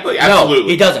 In Tampa? Absolutely. No,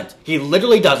 he doesn't. He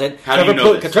literally doesn't. How do you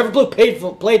know this? Trevor Blue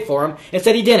played for him and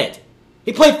said he didn't.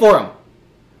 He played for him.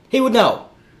 He would know.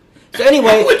 So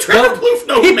anyway, how would Trevor Plouffe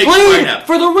know he played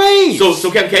for the Rays.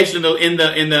 So Kevin Cash in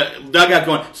the dugout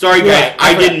going, "Sorry guys,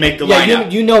 I didn't make the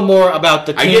lineup." You know more about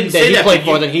the team that he played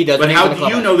for than he does. But how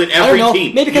do you know that every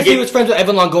team? Maybe because he was friends with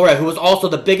Evan Longoria, who was also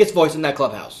the biggest voice in that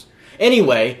clubhouse.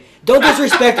 Anyway, don't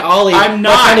disrespect Oli. I'm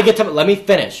not trying to get to. Let me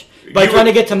finish. By trying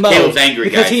to get to Mo, Caleb's angry,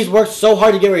 because guys. he's worked so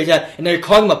hard to get where he's at, and they're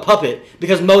calling him a puppet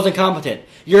because Mo's incompetent.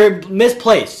 You're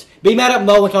misplaced. Be mad at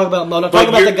Mo and talk about Mo. Don't talk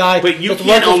about the guy that's worked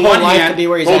his whole life to be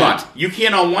where he's at. Hold on. You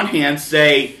can't on one hand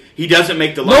say He doesn't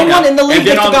make the No lineup. one in the league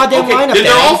gets the goddamn lineup. Then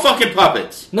they're all fucking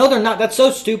puppets. No, they're not. That's so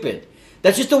stupid.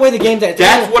 That's just the way the game's at.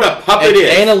 That's what a puppet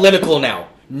is. Analytical now.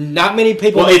 Not many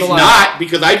people. Well, it's not,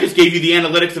 because I just gave you the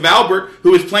analytics of Albert,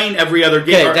 who is playing every other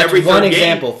game or every third game.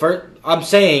 That's one example. I'm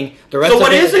saying the rest. So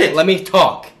what is it? Let me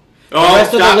talk. Oh,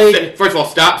 stop! First of all,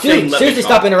 stop saying. Dude, seriously,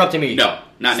 stop interrupting me. No,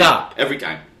 not stop. Now. Every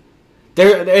time.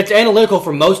 It's analytical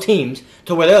for most teams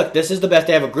to where they look. This is the best.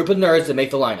 They have a group of nerds that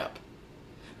make the lineup.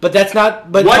 But that's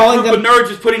not. But what group of nerds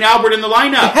is putting Albert in the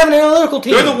lineup? They have an analytical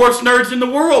team. They're the worst nerds in the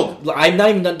world. I'm not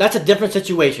even. That's a different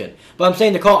situation. But I'm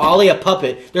saying to call Oli a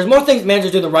puppet. There's more things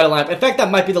managers do than write a lineup. In fact,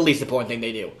 that might be the least important thing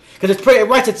they do because it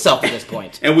writes itself at this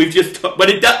point. And we've just.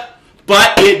 But it does.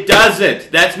 But it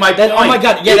doesn't. That's my point. Oh my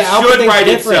god! Yeah, it the Albert should thing's write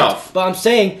different. itself. But I'm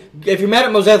saying, if you're mad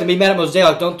at Mosaic, then be mad at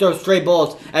Mosaic. Don't throw stray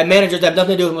bullets at managers that have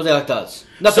nothing to do with what Mosaic does.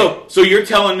 Nothing. So you're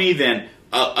telling me then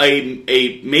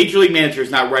a major league manager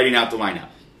is not writing out the lineup?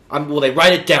 Well, they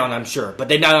write it down, I'm sure, but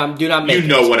they do not make it. You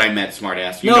know what I meant,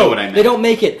 smartass. You no, know what I meant. They don't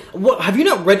make it. Have you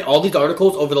not read all these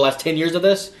articles over the last 10 years of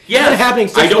this? Yes. It's been happening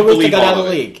since LaRussa got out of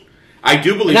the league. I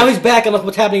do believe and now he's back, and look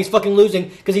what's happening. He's fucking losing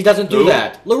because he doesn't do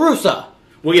that. LaRussa.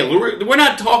 Well, yeah, we're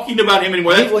not talking about him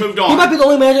anymore. That's moved on. He might be the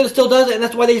only manager that still does it, and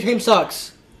that's why the team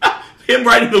sucks. Him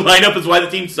writing the lineup is why the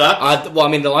team sucks? Well, I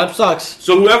mean, the lineup sucks.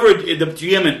 So whoever the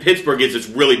GM in Pittsburgh is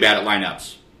really bad at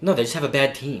lineups. No, they just have a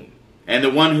bad team. And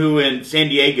the one who in San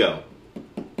Diego.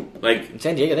 In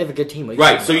San Diego, they have a good team.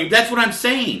 Right, so that's what I'm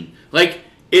saying.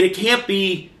 It can't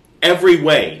be every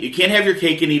way. You can't have your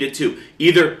cake and eat it too.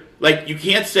 Either, you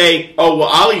can't say, oh, well,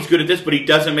 Ollie's good at this, but he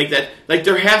doesn't make that.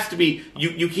 There has to be,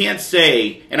 you can't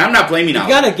say, and I'm not blaming Ollie.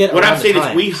 Gotta get what I'm saying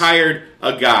is we hired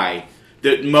a guy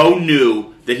that Mo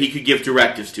knew that he could give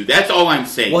directives to. That's all I'm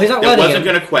saying. Well, he's not that wasn't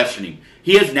going to question him.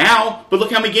 He is now, but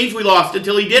look how many games we lost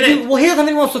until he did it. Well, he doesn't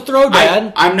even wants to throw,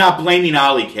 Dad. I'm not blaming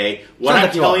Ollie, Kay. What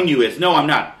I'm telling you is, no, I'm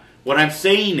not. What I'm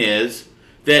saying is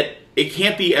that it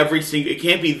can't be it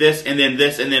can't be this, and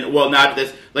then, well, not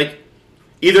this.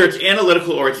 Either it's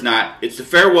analytical or it's not. It's the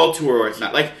farewell tour or it's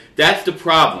not. That's the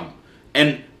problem.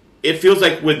 And it feels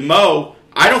like with Mo,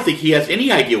 I don't think he has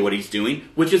any idea what he's doing,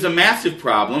 which is a massive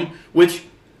problem,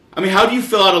 how do you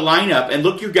fill out a lineup and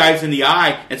look your guys in the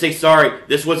eye and say, sorry,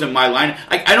 this wasn't my lineup?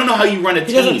 I don't know how you run a team.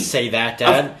 He doesn't say that,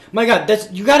 Dad. My God,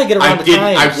 you got to get around the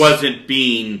times. I wasn't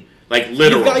being,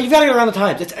 literal. You've got to get around the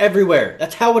times. It's everywhere.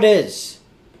 That's how it is.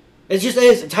 It just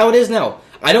is. It's how it is now.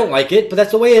 I don't like it, but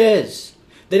that's the way it is.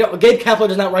 Gabe Kapler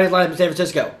does not write his lineup in San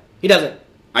Francisco. He doesn't.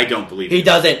 I don't believe He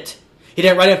doesn't. He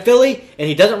didn't write it in Philly, and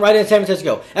he doesn't write it in San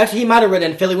Francisco. Actually, he might have written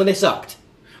it in Philly when they sucked.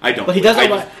 I don't. But he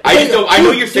doesn't. I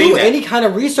know you're saying that. Any kind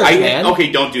of research, man.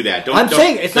 Okay, don't do that. I'm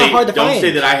saying it's not hard to find. Don't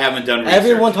say that I haven't done research.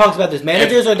 Everyone talks about this.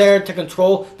 Managers are there to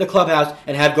control the clubhouse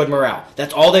and have good morale.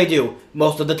 That's all they do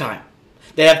most of the time.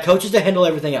 They have coaches to handle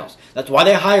everything else. That's why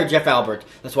they hire Jeff Albert.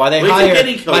 That's why they hire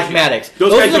Mike Maddox.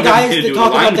 Those are the guys that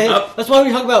talk about that. That's why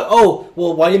we talk about,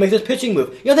 why do you make this pitching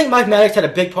move? You don't think Mike Maddox had a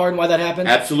big part in why that happened?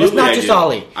 Absolutely, it's not just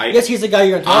Ollie. Yes, he's the guy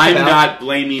you're going to talk about. I'm not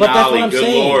blaming Ollie.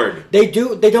 Good Lord. They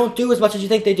don't do as much as you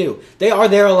think they do. They are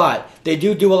there a lot. They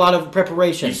do a lot of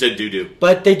preparation. You said do.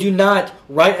 But they do not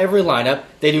write every lineup.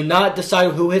 They do not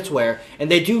decide who hits where. And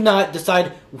they do not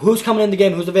decide who's coming in the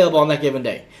game, who's available on that given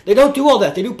day. They don't do all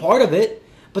that. They do part of it.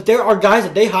 But there are guys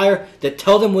that they hire that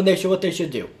tell them what they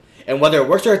should do. And whether it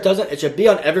works or it doesn't, it should be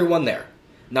on everyone there.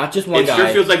 Not just one guy. It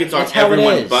sure feels like it's on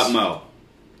everyone but Mo.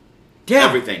 Yeah.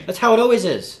 Everything. That's how it always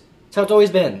is. That's how it's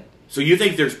always been. So you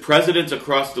think there's presidents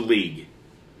across the league,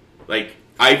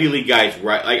 Ivy League guys,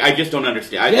 right? I just don't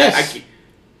understand. Yes.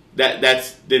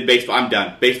 That's then baseball. I'm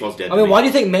done. Baseball's dead. Why do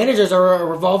you think managers are a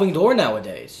revolving door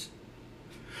nowadays?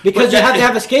 Because you have to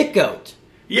have a scapegoat.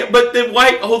 Yeah, but then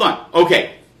why? Hold on.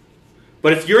 Okay.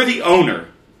 But if you're the owner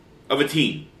of a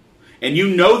team and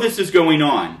you know this is going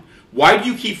on, why do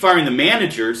you keep firing the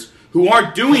managers who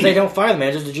aren't doing it? Because they don't fire the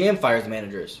managers. The GM fires the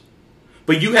managers.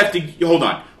 But you have to... Hold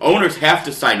on. Owners have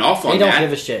to sign off on that. They don't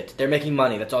give a shit. They're making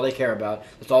money. That's all they care about.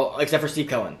 That's all, except for Steve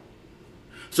Cohen.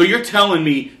 So you're telling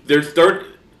me there's third...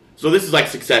 So this is like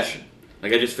Succession. I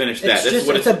just finished that.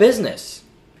 It's a business.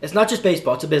 It's not just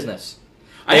baseball. It's a business.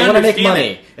 They want to make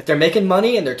money. If they're making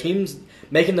money and their team's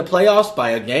making the playoffs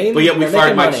by a game... But yet we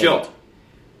fired Mike Schilt.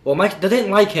 Well, Mike, they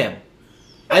didn't like him.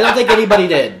 I don't think anybody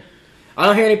did. I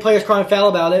don't hear any players crying foul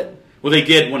about it. Well, they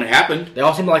did when it happened. They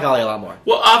all seem to like Ollie a lot more.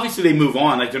 Well, obviously they move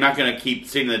on. They're not going to keep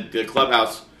seeing the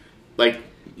clubhouse,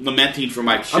 lamenting for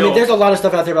Mike Schilt. There's a lot of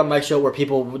stuff out there about Mike Schilt where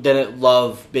people didn't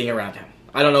love being around him.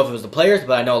 I don't know if it was the players,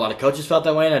 but I know a lot of coaches felt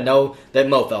that way, and I know that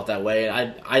Mo felt that way.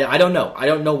 And I don't know. I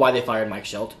don't know why they fired Mike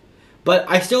Schilt. But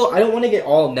I don't want to get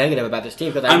all negative about this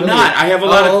team because I'm not. I have a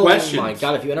lot of questions. Oh my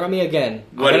God! If you interrupt me again,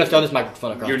 I'm going to throw this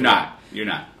microphone across. You're not.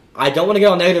 I don't want to get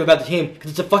all negative about the team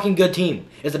because it's a fucking good team.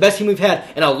 It's the best team we've had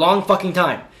in a long fucking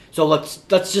time. So let's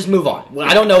just move on.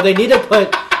 I don't know. They need to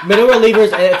put middle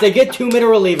relievers, and if they get 2 middle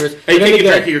relievers, hey, take a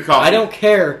drink of your coffee. I don't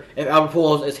care if Albert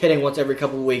Pujols is hitting once every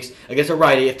couple of weeks against a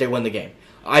righty if they win the game.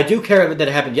 I do care that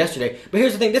it happened yesterday, but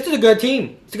here's the thing: this is a good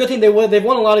team. It's a good team. They've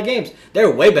won a lot of games. They're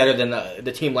way better than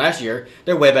the team last year.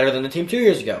 They're way better than the team 2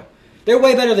 years ago. They're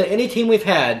way better than any team we've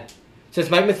had since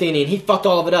Mike Matheny, and he fucked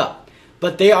all of it up.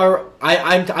 But they are.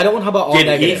 I don't want to talk about all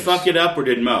negatives. Did he fuck it up or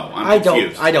did Mo? I'm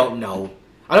confused. I don't know.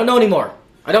 I don't know anymore.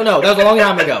 I don't know. That was a long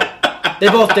time ago. They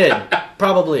both did,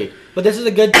 probably. But this is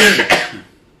a good team,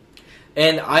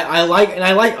 and I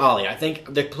like Oli. I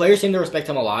think the players seem to respect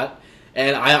him a lot.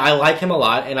 And I like him a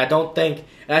lot, and I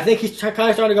think he's kind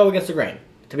of starting to go against the grain,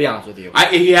 to be honest with you.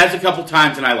 He has a couple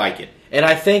times, and I like it. And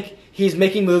I think he's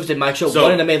making moves that Mike Schultz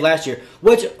wouldn't have made last year,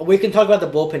 which we can talk about the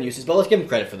bullpen uses, but let's give him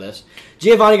credit for this.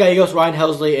 Giovanni Gallegos, Ryan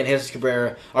Helsley, and Jesus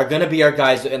Cabrera are going to be our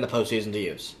guys in the postseason to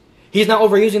use. He's not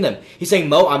overusing them. He's saying,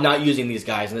 Mo, I'm not using these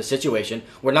guys in this situation.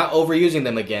 We're not overusing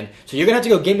them again. So you're going to have to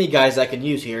go get me guys that I can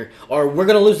use here, or we're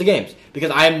going to lose the games.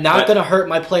 Because I am not going to hurt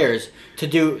my players to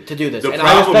do this. The and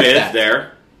problem I respect is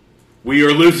that. we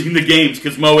are losing the games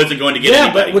because Mo isn't going to get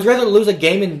anybody. But would you rather lose a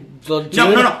game in June?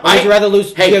 No. Or would you rather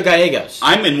lose Gio Gallegos?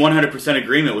 I'm in 100%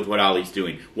 agreement with what Oli's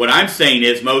doing. What I'm saying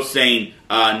is Mo's saying,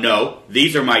 no,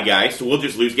 these are my guys, so we'll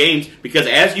just lose games. Because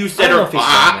as you said,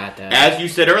 as you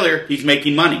said earlier, he's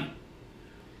making money.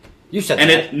 You said and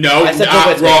that. I said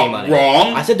DeWitt's making money.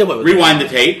 Wrong. I said DeWitt was Rewind the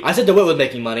tape. I said DeWitt was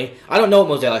making money. I don't know what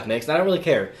Mosaic makes, and I don't really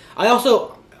care.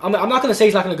 I'm not going to say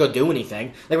he's not going to go do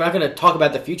anything. Like, we're not going to talk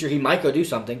about the future. He might go do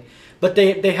something. But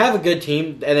they have a good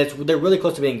team, and they're really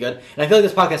close to being good. And I feel like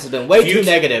this podcast has been way too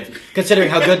negative, considering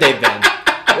how good they've been.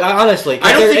 Honestly.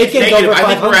 I don't think it's negative. I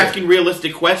think we're asking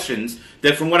realistic questions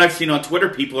that, from what I've seen on Twitter,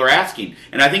 people are asking.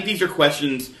 And I think these are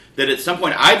questions that at some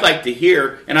point I'd like to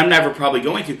hear, and I'm never probably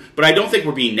going to, but I don't think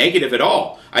we're being negative at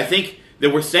all. I think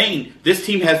that we're saying this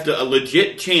team has a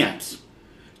legit chance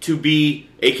to be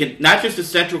not just a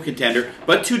central contender,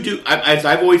 but to do, as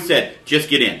I've always said, just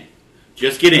get in.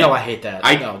 Just get in. No, I hate that.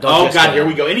 Here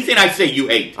we go. Anything I say, you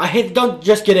hate. Don't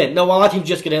just get in. No, a lot of teams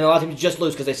just get in, a lot of teams just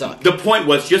lose because they suck. The point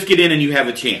was, just get in and you have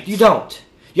a chance. You don't.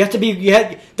 You have to be.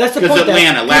 That's the point. Because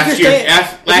Atlanta last year.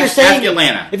 Ask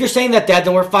Atlanta. If you're saying that, Dad,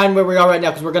 then we're fine where we are right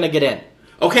now because we're going to get in.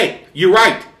 Okay, you're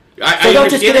right. So don't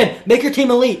just get in. Make your team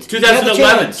elite.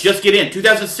 2011, just get in.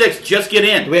 2006, just get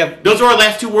in. Those are our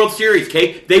last 2 World Series,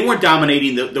 okay? They weren't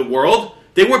dominating the world.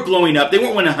 They weren't blowing up. They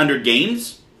weren't winning 100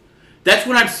 games. That's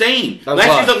what I'm saying.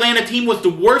 Last year's Atlanta team was the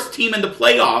worst team in the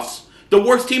playoffs. The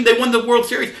worst team. They won the World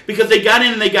Series because they got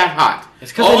in and they got hot.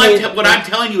 What I'm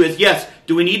telling you is, yes,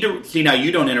 do we need to... See, now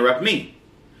you don't interrupt me.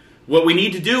 What we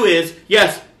need to do is,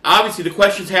 yes, obviously the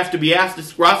questions have to be asked.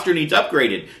 This roster needs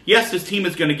upgraded. Yes, this team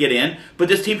is going to get in, but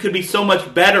this team could be so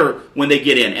much better when they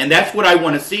get in. And that's what I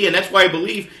want to see, and that's why I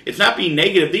believe it's not being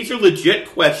negative. These are legit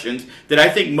questions that I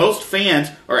think most fans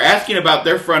are asking about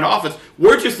their front office.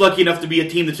 We're just lucky enough to be a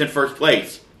team that's in first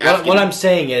place. What I'm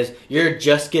saying is your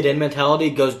just get in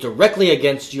mentality goes directly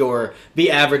against your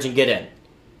be average and get in.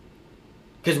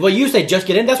 Because what you say, just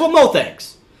get in, that's what Mo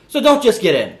thinks. So don't just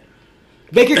get in.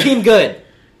 Make your team good.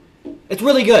 It's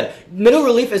really good. Middle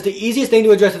relief is the easiest thing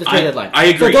to address at the trade deadline. I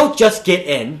agree. So don't just get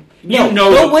in.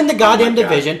 Go win the goddamn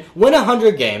division, win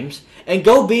 100 games, and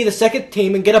go be the second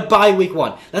team and get a bye week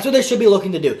 1. That's what they should be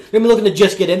looking to do. They're going to be looking to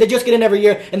just get in. They just get in every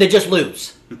year, and they just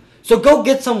lose. So go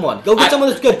get someone. Go get someone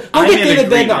that's good. Go get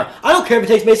David Bednar. I don't care if it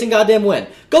takes Mason goddamn win.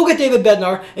 Go get David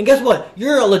Bednar, and guess what?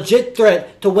 You're a legit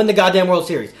threat to win the goddamn World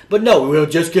Series. But no, we'll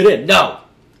just get in. No.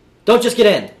 Don't just get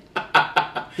in.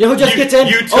 You know who just gets in?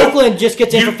 Oakland just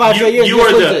gets in for 5 straight years.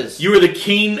 You are the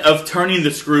king of turning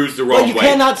the screws the wrong way. You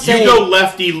cannot say... You go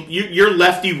lefty... You're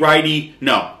lefty-righty...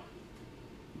 No.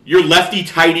 You're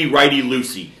lefty-tighty,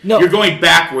 righty-loosey. No. You're going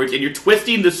backwards, and you're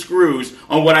twisting the screws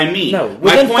on what I mean. No.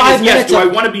 My point is, yes, do I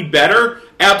want to be better?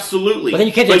 Absolutely. But then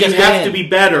you can't just get in. But you have to be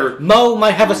better. Mo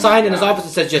might have a sign in his office that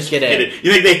says just get in.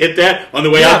 You think they hit that on the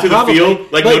way out to the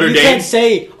field like Notre Dame? You can't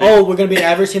say, we're going to be an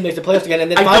average team that makes the playoffs again, and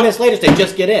then 5 minutes later say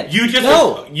just get in.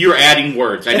 You're adding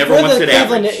words. I never once said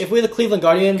average. If we're the Cleveland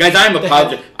Guardians... Guys, I'm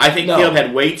apologizing. I think Caleb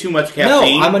had way too much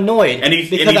caffeine. No, I'm annoyed. And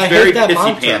he's I very hate that pissy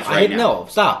mantra. pants right now. No,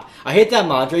 stop. I hate that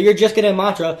mantra. You're just getting a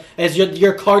mantra as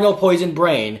your cardinal poison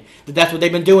brain. That's what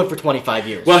they've been doing for 25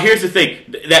 years. Well, here's the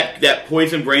thing. That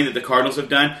poison brain that the Cardinals have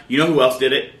done, you know who else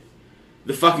did it?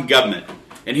 The fucking government.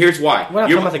 And here's why. We're not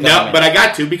talking about the government. No, but I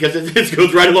got to because this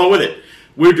goes right along with it.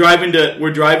 We're driving to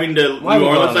New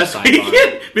Orleans last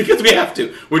weekend because we have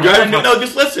to. We're driving to... No,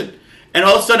 just listen. And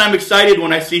all of a sudden I'm excited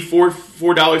when I see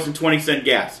 $4.20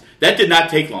 gas. That did not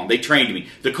take long. They trained me.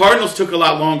 The Cardinals took a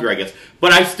lot longer, I guess.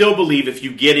 But I still believe if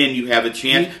you get in, you have a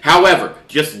chance. However,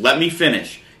 just let me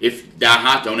finish.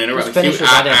 Don't interrupt. Just finish your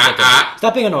goddamn sentence.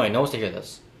 Stop being annoying. No one wants to hear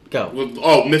this. Go.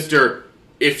 Well, Mr.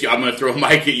 I'm going to throw a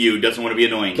mic at you. Doesn't want to be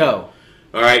annoying. Go.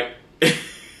 All right.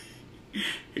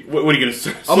 What are you going to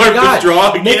slurp the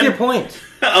straw again? Make your point.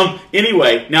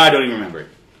 Anyway, now I don't even remember it.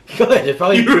 Good. It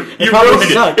probably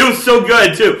sucked. It was so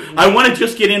good, too. I want to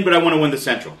just get in, but I want to win the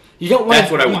Central.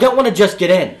 That's what I want. You don't want to just get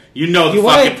in. You know the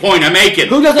fucking point I'm making.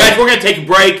 Who doesn't? Guys, we're going to take a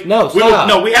break. No,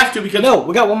 stop. We have to because... No,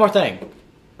 we got one more thing.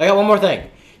 I got one more thing.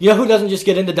 You know who doesn't just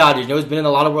get in? The Dodgers. You know who's been in a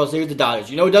lot of World Series? The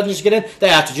Dodgers. You know who doesn't just get in? The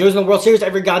Astros. You know who's in the World Series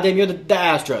every goddamn year? The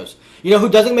Astros. You know who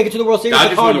doesn't make it to the World Series? Dodgers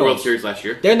the Cardinals. won the World Series last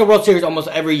year. They're in the World Series almost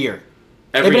every year.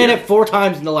 They've been in it 4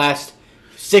 times in the last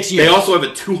 6 years. They also have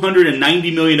a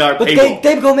 $290 million but payroll. But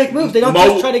they go make moves. They don't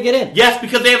just try to get in. Yes,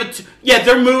 because they have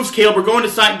their moves, Caleb. We're going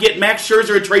to get Max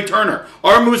Scherzer and Trey Turner.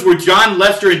 Our moves were John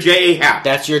Lester and J.A. Happ.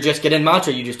 That's your just get in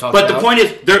mantra you just talked about. But the point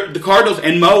is, the Cardinals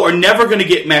and Mo are never going to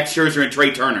get Max Scherzer and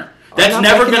Trey Turner. That's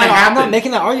never going to happen. I'm not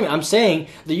making that argument. I'm saying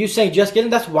that you saying just get in.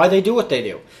 That's why they do what they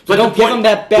do. So but don't give them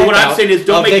that bad. What I'm saying is,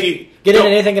 don't make get in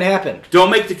and anything can happen. Don't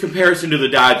make the comparison to the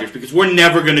Dodgers because we're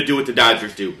never going to do what the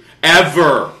Dodgers do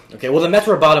ever. Okay, well the Mets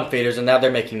were bottom feeders and now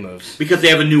they're making moves because they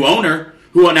have a new owner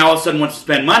who now all of a sudden wants to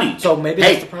spend money. So maybe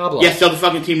that's the problem. Yeah, sell the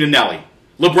fucking team to Nelly.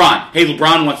 LeBron. Hey,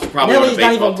 LeBron wants to probably Nelly's own a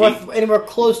baseball not even worth anywhere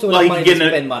close to enough money to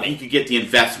spend money. He could get the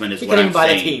investment. Is he what I'm saying. He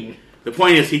couldn't buy the team. The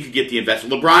point is, he could get the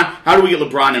investment. LeBron, how do we get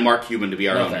LeBron and Mark Cuban to be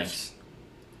our owners?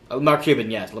 Thanks. Mark Cuban,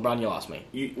 yes. LeBron, you lost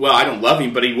me. Well, I don't love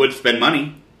him, but he would spend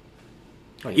money.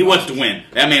 He wants to win.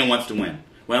 That man wants to win.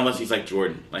 Well, unless he's like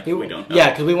Jordan. We don't know. Yeah,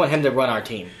 because we want him to run our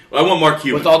team. Well, I want Mark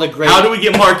Cuban. With all the great... How do we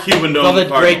get Mark Cuban to own the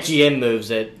Cardinals? All the great GM moves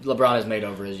that LeBron has made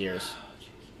over his years.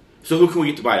 So who can we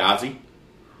get to buy it? Ozzy?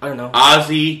 I don't know.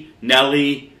 Ozzy,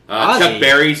 Nelly, Chuck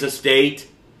Berry's estate.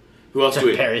 Who else do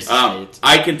we? Berry's estate.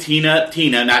 Ike and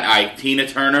Tina, not Ike. Tina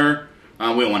Turner. We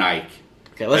don't want Ike.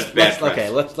 Okay,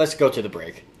 let's go to the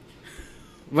break.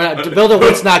 Build a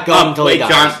what's not going until he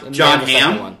dies. John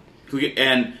Hamm.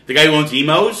 And the guy who owns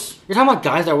Emos. You're talking about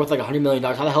guys that are worth like $100 million.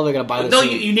 How the hell are they going to buy this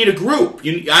team? You need a group.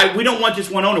 We don't want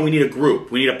just one owner. We need a group.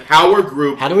 We need a power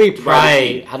group. How do we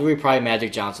pry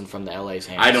Magic Johnson from the LA's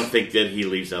hands? I don't think that he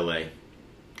leaves LA.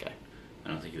 Okay. I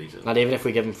don't think he leaves LA. Not even if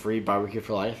we give him free barbecue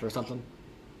for life or something?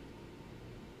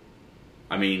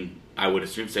 I mean, I would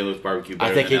assume St. Louis barbecue.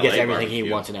 I think he gets everything he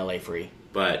wants in LA free.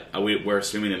 But we're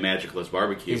assuming that Magic loves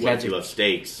barbecue. He loves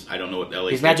steaks. I don't know what LA.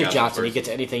 He's Magic Johnson. He gets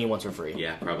anything he wants for free.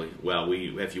 Yeah, probably. Well,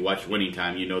 if you watch Winning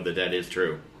Time, you know that is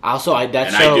true. Also, I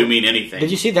do mean anything.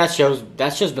 Did you see that show?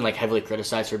 That show's been like heavily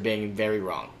criticized for being very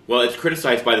wrong. Well, it's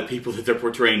criticized by the people that they're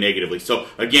portraying negatively. So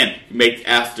again,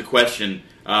 ask the question.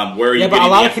 Where are you? Yeah, but a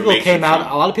lot of people came out.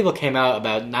 A lot of people came out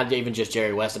about not even just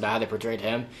Jerry West about how they portrayed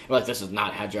him. Like this is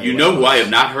not how Jerry. You know who I have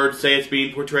not heard say it's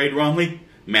being portrayed wrongly?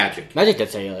 Magic. Magic did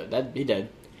say that. He did.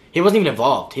 He wasn't even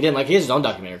involved. He didn't he has his own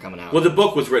documentary coming out. Well, the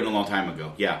book was written a long time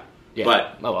ago. Yeah.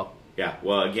 But oh well. Yeah.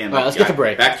 Well, again. All right, let's get the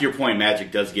break. Back to your point.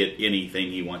 Magic does get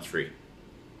anything he wants free.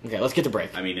 Okay, let's get the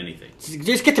break. I mean anything.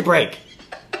 Just get the break.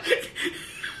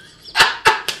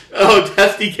 Oh,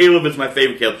 Testy Caleb is my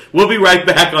favorite Caleb. We'll be right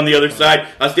back on the other side.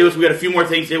 Stay with us. We got a few more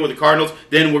things to hit with the Cardinals.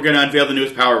 Then we're going to unveil the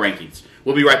newest power rankings.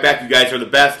 We'll be right back. You guys are the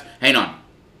best. Hang on.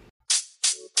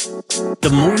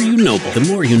 The more you know, the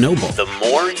more you know. The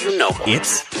more you know.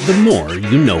 It's the more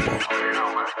you know.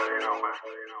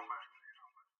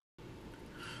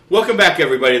 Welcome back,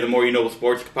 everybody, to the More You Know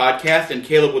Sports Podcast. And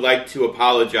Caleb would like to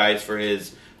apologize for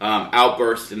his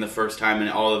outburst in the first time and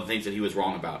all of the things that he was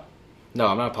wrong about. No,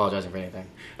 I'm not apologizing for anything.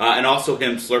 And also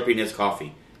him slurping his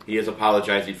coffee. He is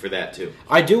apologizing for that, too.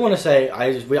 I do want to say,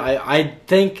 I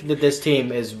think that this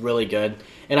team is really good.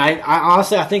 And I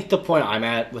honestly, I think the point I'm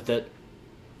at with it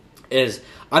is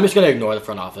I'm just going to ignore the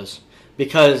front office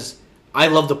because I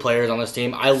love the players on this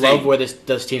team. I love where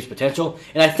this team's potential,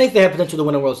 and I think they have potential to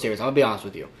win a World Series. I'm going to be honest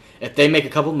with you. If they make a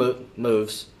couple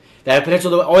moves, they have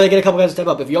potential to, or they get a couple guys to step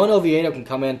up. If Yohan Oviedo can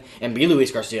come in and be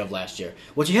Luis Garcia of last year,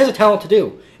 which he has a talent to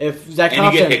do. If Zach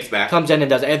Thompson comes in and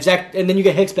does it, and then you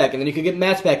get Hicks back, and then you can get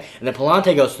Matz back, and then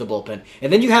Pallante goes to the bullpen,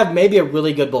 and then you have maybe a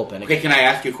really good bullpen. Okay, can I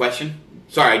ask you a question?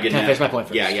 Sorry, I didn't. Can I finish my point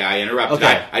first? Yeah, I interrupted.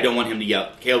 Okay. I don't want him to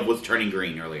yell. Caleb was turning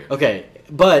green earlier. Okay,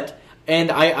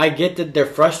 and I get that they're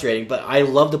frustrating, but I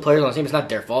love the players on the team. It's not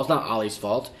their fault. It's not Oli's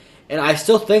fault. And I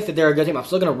still think that they're a good team. I'm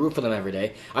still going to root for them every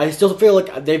day. I still feel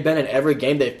like they've been in every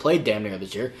game they've played damn near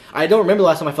this year. I don't remember the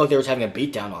last time I felt like they were having a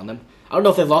beatdown on them. I don't know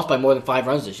if they've lost by more than 5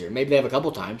 runs this year. Maybe they have a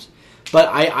couple times. But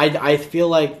I feel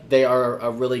like they are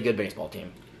a really good baseball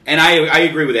team. And I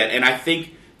agree with that. And I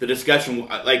think the discussion,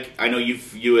 like, I know you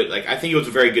view it, like, I think it was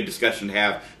a very good discussion to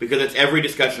have, because it's every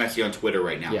discussion I see on Twitter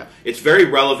right now. Yeah. It's very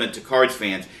relevant to Cards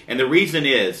fans, and the reason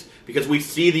is because we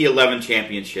see the 11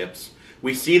 championships.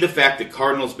 We see the fact that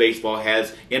Cardinals baseball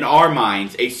has, in our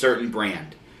minds, a certain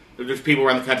brand. There's people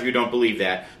around the country who don't believe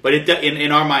that, but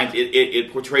in our minds,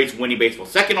 it portrays winning baseball.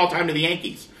 Second all-time to the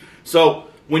Yankees. So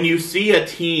when you see a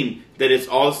team that is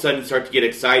all of a sudden start to get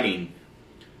exciting,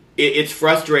 it's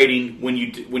frustrating when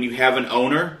you have an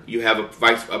owner, you have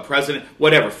a president,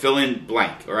 whatever, fill in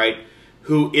blank, all right,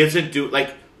 who isn't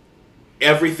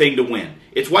everything to win.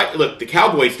 It's why, look, the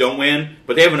Cowboys don't win,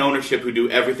 but they have an ownership who do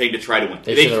everything to try to win.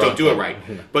 They just don't do it right.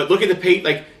 But look at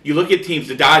you look at teams,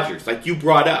 the Dodgers, like you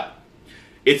brought up.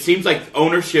 It seems like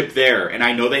ownership there, and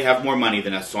I know they have more money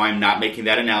than us, so I'm not making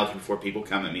that analogy before people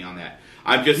come at me on that.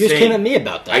 I'm just saying. You just came at me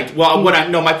about that.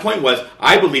 My point was,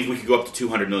 I believe we could go up to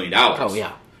 $200 million. Oh,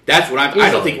 yeah. That's what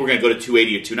I don't think we're going to go to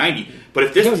 280 or 290. But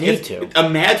if this, you don't need to.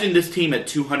 Imagine this team at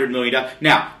 $200 million.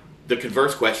 Now, the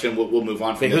converse question, we'll move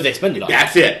on from this. Who they spend it on.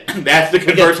 That's it. That's the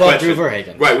converse question. Drew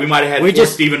Verhagen. Right, we might have had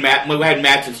Steven Matz. We had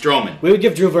Matz and Stroman. We would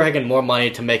give Drew Verhagen more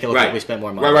money to make it look like we spent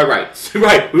more money. Right.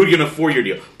 Right. We would give him a 4-year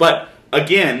deal. But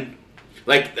again,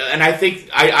 and I think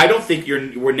I don't think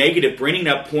we're negative bringing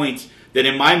up points that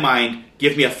in my mind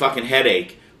give me a fucking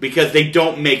headache. Because they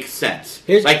don't make sense.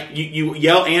 You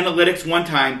yell analytics one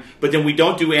time, but then we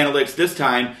don't do analytics this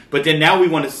time. But then now we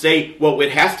want to say, well,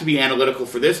 it has to be analytical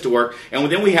for this to work,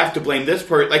 and then we have to blame this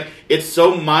part. Like, it's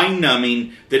so mind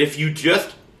numbing that if you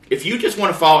just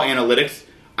want to follow analytics,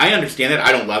 I understand that.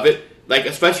 I don't love it. Like,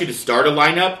 especially to start a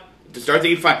lineup, to start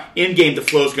thinking, fine, in game the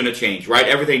flow's going to change, right?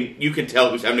 Everything you can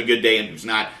tell who's having a good day and who's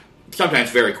not.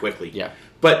 Sometimes very quickly. Yeah.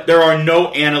 But there are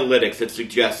no analytics that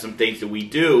suggest some things that we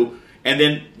do. And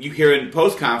then you hear in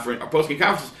post-game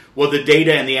conferences, well, the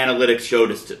data and the analytics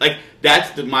showed us. That's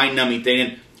the mind-numbing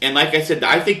thing. And like I said,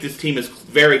 I think this team is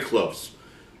very close.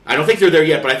 I don't think they're there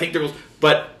yet, but I think they're close.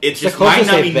 But it's just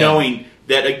mind-numbing knowing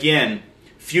that, again,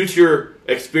 future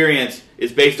experience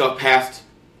is based off past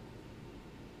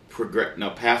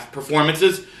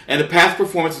performances. And the past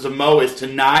performances of Mo is to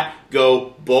not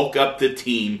go bulk up the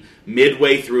team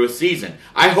midway through a season.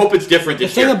 I hope it's different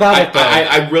this year.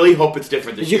 I really hope it's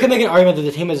different this year. You can make an argument that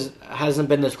the team hasn't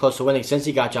been this close to winning since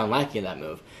he got John Lackey in that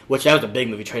move, which that was a big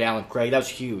move. He traded Alan Craig. That was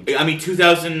huge. I mean,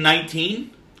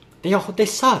 2019? They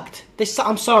sucked.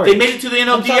 I'm sorry. They made it to the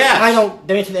NLDS.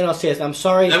 They made it to the NLCS. I'm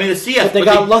sorry. I mean, the CS. But they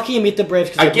got lucky and beat the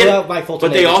Braves because they blew out Mike Fulton.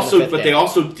 But they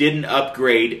also didn't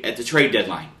upgrade at the trade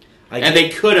deadline. And they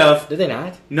could have. Did they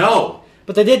not? No.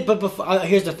 But they did. But before,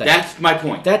 here's the thing. That's my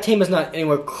point. That team is not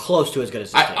anywhere close to as good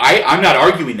as this team. I'm not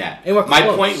arguing that. My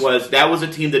close. point was that was a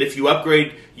team that if you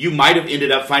upgrade, you might have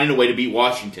ended up finding a way to beat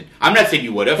Washington. I'm not saying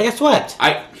you would have. They got swept.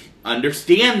 I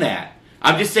understand that.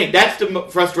 I'm just saying that's the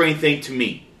frustrating thing to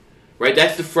me. Right?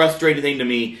 That's the frustrating thing to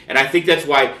me. And I think that's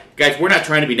why, guys, we're not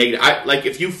trying to be negative.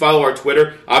 If you follow our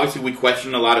Twitter, obviously we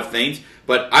question a lot of things.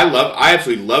 But I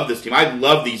absolutely love this team. I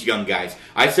love these young guys.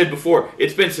 I said before,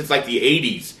 it's been since the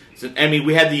 80s. I mean,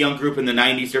 we had the young group in the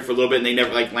 90s there for a little bit, and they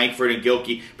never, Langford and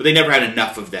Gilkey, but they never had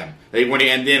enough of them. They weren't,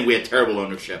 and then we had terrible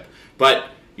ownership. But,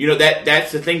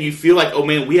 that's the thing. You feel like, oh,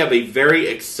 man, we have a very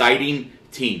exciting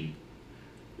team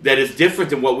that is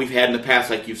different than what we've had in the past,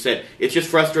 like you've said. It's just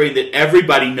frustrating that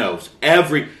everybody knows.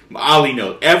 Oli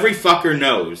knows. Every fucker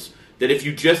knows that if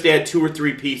you just add 2 or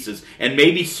 3 pieces, and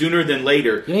maybe sooner than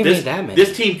later,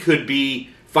 this team could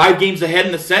be 5 games ahead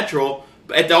in the Central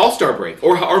at the All-Star break,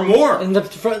 or more. And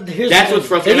that's what's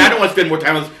frustrating. I don't want to spend more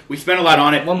time on this. We spent a lot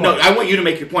on it. No, I want you to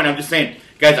make your point. I'm just saying,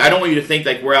 guys, I don't want you to think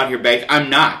like we're out here bags. I'm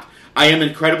not. I am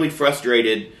incredibly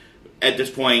frustrated at this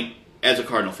point as a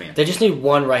Cardinal fan. They just need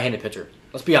one right-handed pitcher.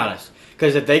 Let's be honest.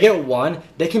 Because if they get one,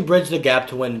 they can bridge the gap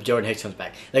to when Jordan Hicks comes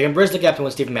back. They can bridge the gap to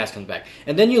when Stephen Matz comes back.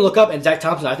 And then you look up, and Zach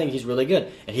Thompson, I think he's really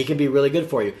good. And he can be really good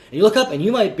for you. And you look up, and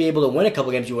you might be able to win a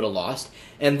couple games you would have lost.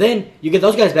 And then you get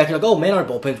those guys back, and you're like, oh, man, our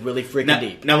bullpen's really freaking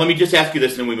deep. Now, let me just ask you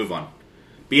this, and then we move on.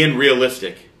 Being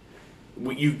realistic,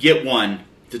 you get one,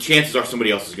 the chances are somebody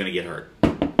else is going to get hurt.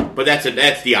 But that's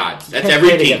the odds. That's every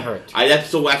team. Get hurt.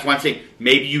 That's why I'm saying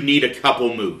maybe you need a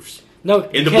couple moves. No,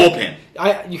 in the bullpen.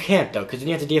 You can't, though, because then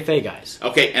you have to DFA guys.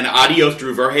 Okay, and adios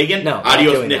Drew Verhagen. No,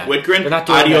 adios Nick Whitgren. They're not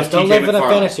doing adios that. Don't live in a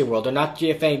fantasy world. They're not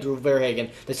DFAing Drew Verhagen.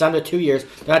 They signed him to 2 years.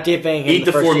 They're not DFAing him. Eat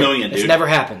the $4 million, dude. It's never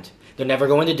happened. They're never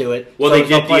going to do it. Well, they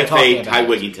did DFA Ty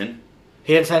Wigginton.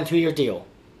 He didn't sign a 2-year deal.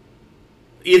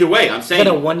 Either way, I'm saying... It's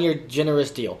been a 1-year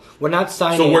generous deal. We're not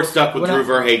signing... So we're stuck with Drew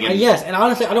Verhagen. Yes, and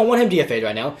honestly, I don't want him DFA'd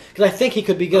right now, because I think he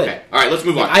could be good. Okay, all right, let's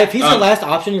move on. If he's the last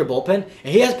option in your bullpen,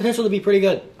 and he has potential to be pretty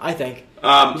good, I think.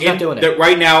 He's not doing it.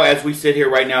 Right now, as we sit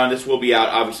here right now, and this will be out,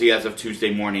 obviously, as of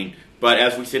Tuesday morning, But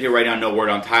as we sit here right now, no word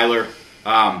on Tyler.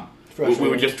 We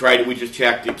were just we just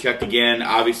checked again.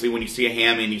 Obviously, when you see a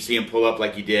hammy and you see him pull up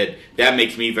like he did, that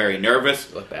makes me very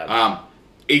nervous. Look bad.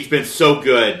 He's been so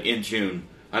good in June.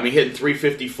 I mean, hitting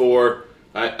 354.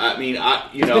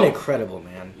 He's been incredible,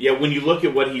 man. Yeah, when you look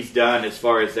at what he's done as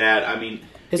far as that, I mean,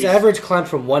 his average climbed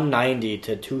from 190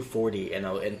 to 240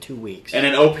 in 2 weeks, and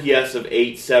an OPS of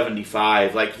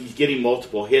 875. Like, he's getting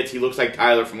multiple hits. He looks like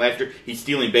Tyler from last year. He's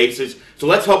stealing bases. So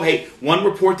let's hope. Hey, one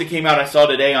report that came out I saw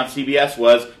today on CBS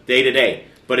was day to day.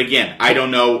 But again, I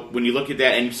don't know. When you look at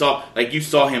that, and you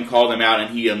saw him call them out,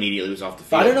 and he immediately was off the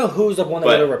field. I don't know who's the one that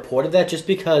would have reported that, just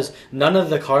because none of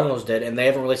the Cardinals did, and they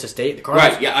haven't released a statement. The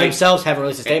Cardinals themselves haven't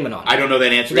released a statement on it. I don't know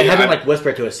that answer. So they haven't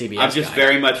whispered to a CBS. I'm just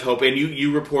very much hoping.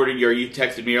 You reported you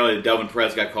texted me earlier that Delvin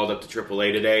Perez got called up to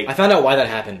AAA today. I found out why that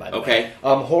happened, by the way. Okay.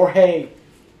 Jorge,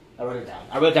 I wrote it down.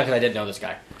 because I didn't know this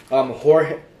guy.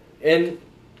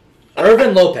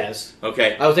 Irvin Lopez.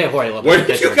 Okay. I was thinking Jorge Lopez. Where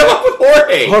did you come up with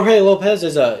Jorge? Jorge Lopez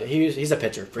is he's a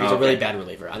pitcher. He's a really bad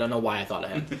reliever. I don't know why I thought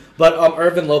of him. But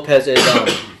Irvin Lopez is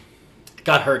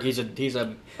got hurt. He's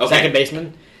a second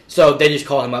baseman. So they just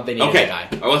call him up. They need a guy.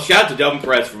 Well, shout out to Delvin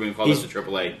Perez for being called up to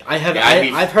AAA.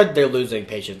 I've heard they're losing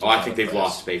patience. I think they've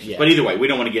lost patience. Yeah. But either way, we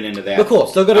don't want to get into that. But cool.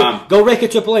 Still go rake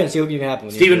at AAA and see what can happen.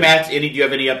 Steven Matz. Do you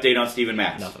have any update on Steven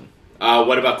Matz? Nothing.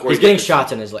 What about Corey? He's getting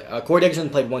shots in his leg. Corey Dickerson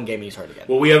played one game and he's hurt again.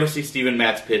 Will we ever see Steven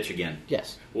Matz pitch again?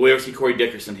 Yes. Will we ever see Corey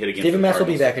Dickerson hit again? Steven Matz will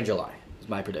be back in July. Is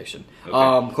my prediction.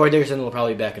 Okay. Corey Dickerson will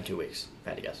probably be back in 2 weeks. If I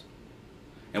had to guess.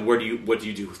 And what do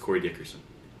you do with Corey Dickerson?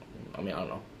 I mean, I don't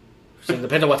know. So it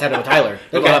depends on what's happening with Tyler.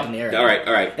 They're up in the air. All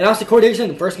right. And honestly, Corey Dickerson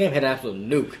in the first game had an absolute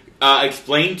nuke.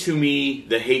 Explain to me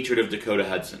the hatred of Dakota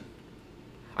Hudson.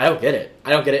 I don't get it.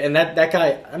 And that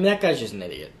guy. I mean, that guy's just an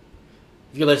idiot.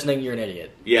 If you're listening, you're an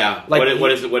idiot. Yeah. What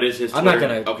is his Twitter? I'm not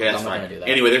going to. Okay, that's fine. Do that.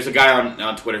 Anyway, there's a guy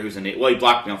on Twitter who's an idiot. Well, he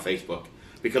blocked me on Facebook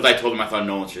because I told him I thought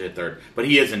Nolan should hit third. But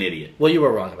he is an idiot. Well, you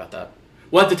were wrong about that.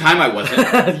 Well, at the time I wasn't.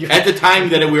 At the time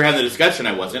that we were having the discussion,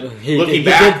 I wasn't. He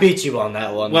did beat you on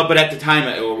that one. Well, but at the time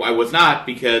I was not,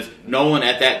 because Nolan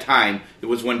at that time, it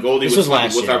was when Goldie was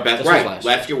our best. Right,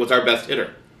 last year was our best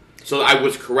hitter. So I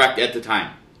was correct at the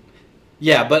time.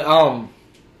 Yeah, but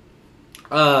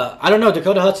I don't know,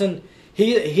 Dakota Hudson.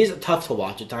 He's tough to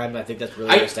watch at times. I think that's really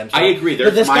what it stems from. I agree.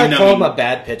 But this guy called him a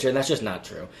bad pitcher, and that's just not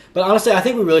true. But honestly, I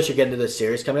think we really should get into this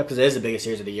series coming up, because it is the biggest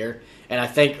series of the year. And I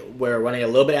think we're running a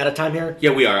little bit out of time here.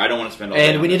 Yeah, we are. I don't want to spend all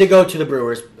day and we need to go to the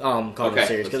Brewers Cardinals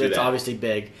series, because it's obviously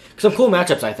big. Some cool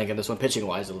matchups, I think, in this one,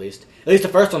 pitching-wise at least. At least the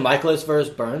first one, Michaelis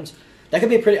versus Burns. That could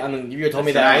be pretty... I mean, you told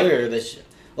me that earlier.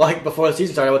 Before the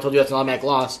season started, I would have told you that's an automatic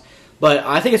loss. But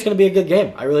I think it's going to be a good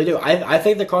game. I really do. I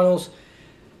think the Cardinals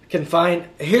can find...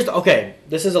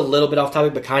 this is a little bit off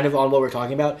topic, but kind of on what we're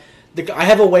talking about. I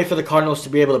have a way for the Cardinals to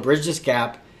be able to bridge this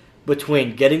gap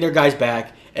between getting their guys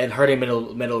back and hurting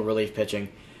middle relief pitching.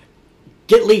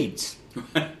 Get leads.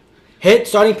 Hit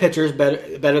starting pitchers better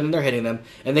than they're hitting them.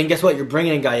 And then guess what? You're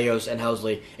bringing in Gallegos and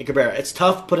Helsley and Cabrera. It's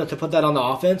tough to put that on the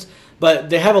offense, but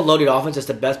they have a loaded offense. It's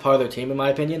the best part of their team, in my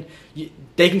opinion.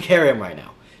 They can carry them right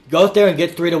now. Go out there and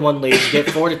get 3-1 leads, get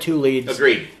 4-2 leads.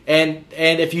 Agreed. And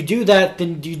if you do that,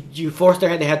 then you force their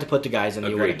hand. They have to put the guys in.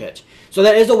 You want to pitch. So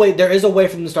that is a way. There is a way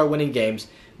for them to start winning games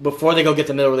before they go get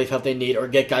the middle relief help they need or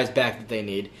get guys back that they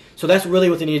need. So that's really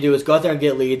what they need to do, is go out there and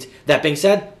get leads. That being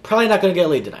said, probably not going to get a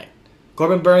lead tonight.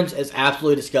 Corbin Burns is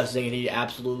absolutely disgusting, and he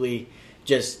absolutely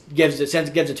just gives it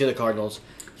to the Cardinals.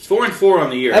 It's 4-4 on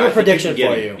the year. I have a prediction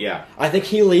for you. Yeah. I think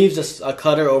he leaves a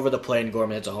cutter over the plate, and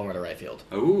Gorman hits a homer to right field.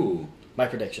 Ooh. My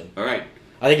prediction. All right.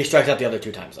 I think he strikes out the other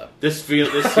 2 times, though. This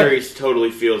series totally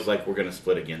feels like we're going to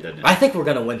split again, doesn't it? I think we're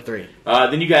going to win 3.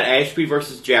 Then you got Ashby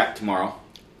versus Jack tomorrow.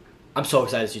 I'm so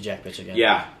excited to see Jack pitch again.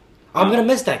 Yeah. I'm going to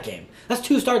miss that game. That's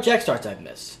 2 Jack starts I've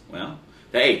missed. Well,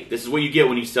 hey, this is what you get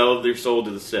when you sell your soul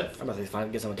to the Sith. I'm about to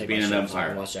get someone to take being my an shit umpire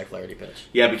and watch Jack Flaherty pitch.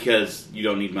 Yeah, because you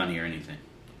don't need money or anything.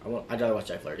 I'd rather watch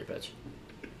Jack Flaherty pitch.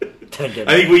 I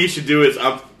think what you should do is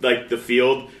the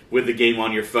field with the game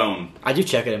on your phone. I do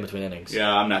check it in between innings.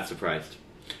 Yeah, I'm not surprised.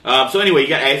 So anyway, you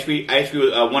got Ashby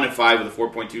with 1-5 with a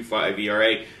 4.25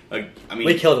 ERA.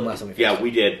 We killed him last time. Yeah,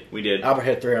 we did. Albert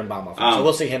hit 3 on bomb off. So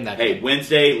we'll see him that game.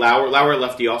 Wednesday, Lauer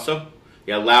lefty also.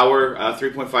 Yeah, Lauer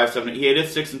 3.57. He hit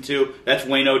 6-2. That's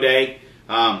Waino Day.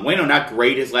 Waino not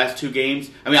great his last 2 games.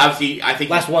 I mean, obviously, I think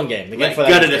last 1 game. The game for that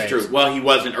gutted it through. Well, he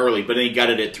wasn't early, but then he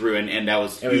gutted it through, and that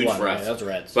was huge for us. Right? That was the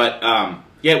Reds.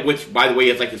 But which by the way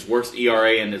is like his worst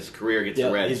ERA in his career against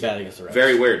the Reds. He's bad against the Reds.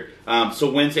 Very weird.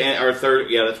 So Wednesday or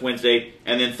third, that's Wednesday,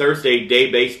 and then Thursday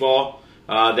day baseball.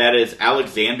 That is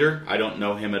Alexander. I don't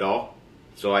know him at all,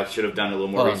 so I should have done a little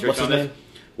more research on this. Name?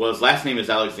 Well, his last name is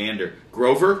Alexander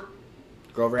Grover.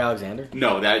 Grover Alexander?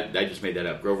 No, that I just made that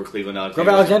up. Grover Cleveland Alexander.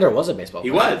 Grover Alexander was a baseball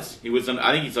player. He was. He was.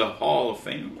 I think he's a Hall of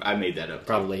Fame. I made that up.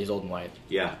 Probably. He's old and white.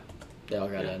 Yeah. They all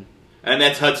got in. And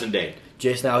that's Hudson Day.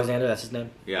 Jason Alexander, that's his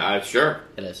name? Yeah, sure.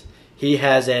 It is. He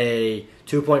has a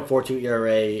 2.42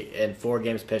 ERA and 4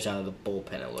 games pitched out of the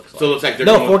bullpen, it looks like. So it looks like they're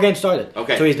 4 games started.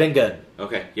 Okay. So he's been good.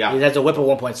 Okay, yeah. He has a whip of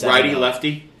 1.7. Righty,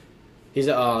 lefty? He's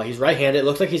right-handed. It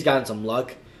looks like he's gotten some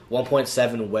luck.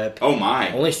 1.7 whip. Oh,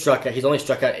 my. He's only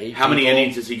struck out 8 How many people.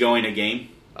 innings is he going a game?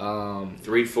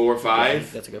 3, 4, 5? Yeah,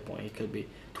 that's a good point. He could be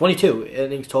 22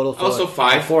 innings total. For, so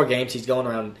 5. 4 games. He's going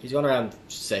around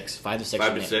 6, 5 to 6.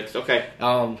 5 to 6. Okay.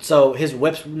 So his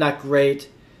whip's not great.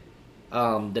 They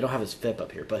don't have his FIP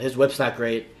up here, but his whip's not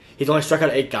great. He's only struck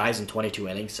out 8 guys in 22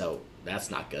 innings, so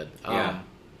that's not good. Yeah.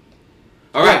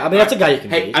 All right. I mean, that's a guy you can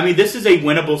beat. beat. I mean, this is a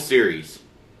winnable series.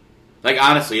 Like,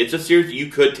 honestly, it's a series that you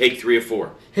could take 3 or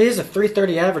 4. He has a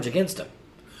 3.30 average against him.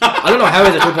 I don't know how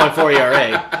he's a 2.4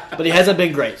 ERA, but he hasn't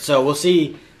been great. So we'll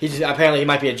see. Apparently he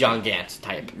might be a John Gant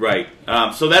type. Right.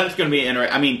 So that's going to be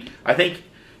interesting. I mean, I think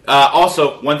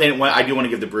also one thing I do want to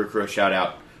give the Brew Crew a shout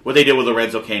out. What they did with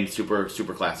Lorenzo Cain, super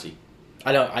classy.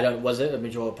 I don't. Was it a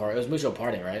mutual part? It was mutual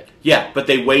parting, right? Yeah, but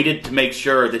they waited to make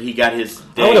sure that he got his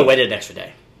day. I would have waited an extra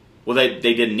day. Well, they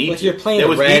didn't need to. You're playing it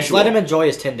the Reds. mutual. Let him enjoy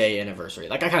his 10-day anniversary.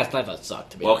 Like I kind of thought that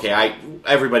sucked. To be honest. Okay,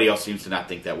 everybody else seems to not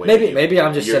think that way. Maybe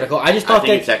I'm just cynical. I just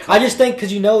think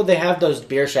because they have those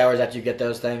beer showers after you get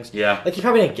those things. Yeah. Like you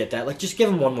probably didn't get that. Like just give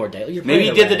him one more day. Like, maybe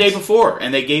he did the day before,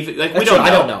 and they gave it. Like we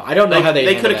don't know. I don't know how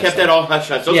they could have kept that all hush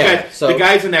hush. Those guys, the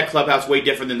guys in that clubhouse, way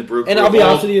different than the Brew Crew. And I'll be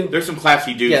honest with you, there's some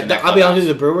classy dudes. Yeah, in that I'll be honest with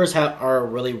you. The Brewers are a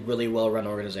really, really well run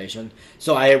organization.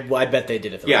 So I bet they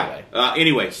did it the right way.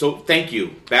 Anyway, so thank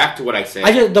you. Back to what I said.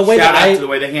 Shout out to the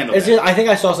way they handled it. I think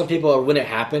I saw some people when it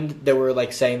happened. They were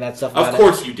like saying that stuff. Of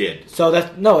course you did. So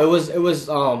it was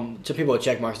to people with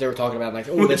check marks. They were talking about like,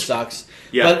 oh, this sucks.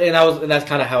 Yeah. And that's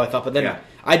kind of how I thought. But then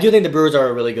I do think the Brewers are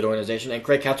a really good organization, and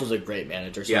Craig Counsell's a great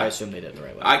manager. So I assume they did it the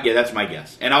right way. Yeah, that's my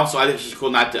guess. And also, I think it's just cool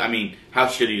not to. I mean, how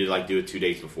shitty to do it 2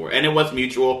 days before, and it was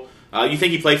mutual. You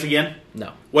think he plays again?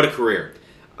 No. What a career.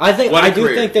 I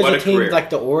do think there's a team like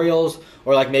the Orioles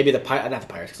or like maybe not the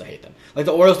Pirates because I hate them. Like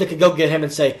the Orioles, they could go get him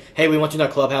and say, "Hey, we want you in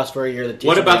our clubhouse for a year."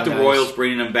 What about the Royals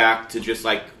bringing him back to just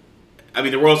like? I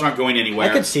mean, the Royals aren't going anywhere.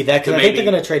 I could see that because I think they're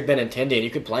going to trade Benintendi, and you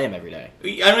could play him every day.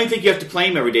 I don't even think you have to play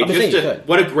him every day.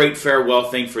 What a great farewell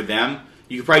thing for them.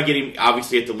 You could probably get him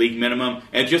obviously at the league minimum,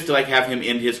 and just to like have him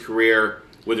end his career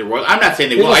with the Royals. I'm not saying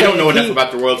they will. I don't know enough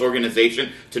about the Royals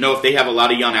organization to know if they have a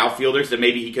lot of young outfielders that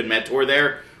maybe he could mentor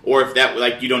there. Or if that,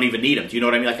 like, you don't even need him. Do you know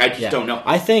what I mean? Like, I just don't know.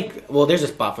 I think, there's a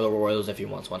spot for the Royals if he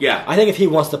wants one. Yeah. I think if he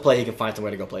wants to play, he can find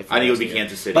somewhere to go play for. I think it would be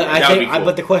Kansas City. But that would be cool.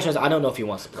 But the question is, I don't know if he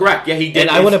wants to play. Correct. Yeah, he did.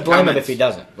 And I wouldn't blame him if he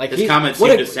doesn't. Like his comments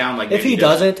seem to sound like if he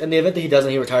doesn't, in the event that he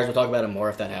doesn't, he retires. We'll talk about him more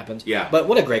if that happens. Yeah. But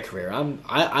what a great career.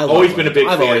 I always been a big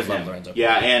fan I've always of loved him. Lorenzo.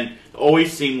 Yeah, and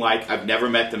always seemed like I've never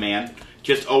met the man.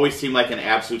 Just always seemed like an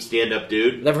absolute stand-up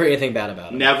dude. Never heard anything bad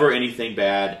about him. Never anything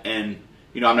bad. And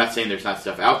I'm not saying there's not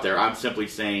stuff out there. I'm simply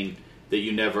saying that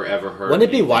you never ever heard. Wouldn't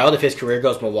it be wild if his career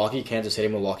goes Milwaukee, Kansas City,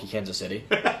 Milwaukee, Kansas City?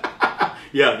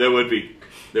 Yeah, that would be.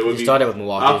 He started with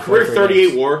Milwaukee. Career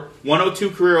 38 WAR,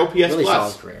 102 career OPS really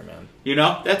plus. Solid career,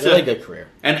 man. That's really good career.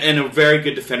 And a very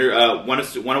good defender. Won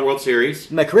a World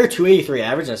Series. My career 283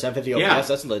 average and a 750 OPS. Yeah.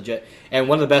 That's legit. And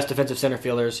one of the best defensive center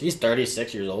fielders. He's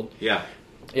 36 years old. Yeah.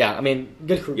 Yeah, I mean,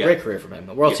 great career for him.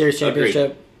 A World Series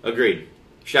championship. Agreed.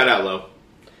 Shout out, Lo.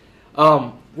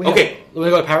 We want to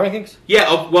go to power rankings?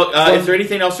 Yeah. Is there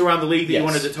anything else around the league that you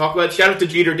wanted to talk about? Shout out to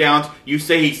Jeter Downs. You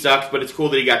say he sucks, but it's cool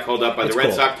that he got called up by the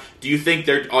Red Sox. Do you think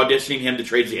they're auditioning him to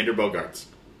trade Xander Bogaerts?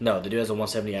 No, the dude has a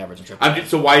 170 average in AAA.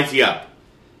 So why is he up?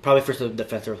 Probably for some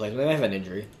defensive replacement. They might have an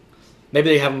injury. Maybe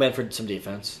they have him in for some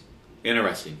defense.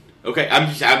 Interesting. Okay,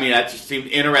 that just seemed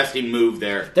interesting move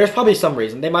there. There's probably some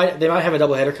reason. They might have a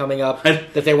doubleheader coming up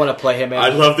that they want to play him in. I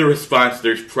love the response.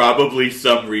 There's probably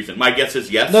some reason. My guess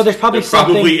is yes. No, there's probably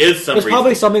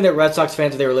something something that Red Sox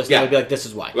fans, if they were listening, would be like, "This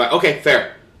is why." Right. Okay,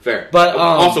 fair. But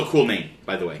also cool name,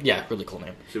 by the way. Yeah, really cool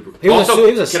name. Super cool.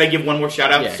 Can I give one more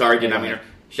shout out? Yeah, Sorry, did not mean to.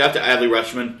 Shout out to Adley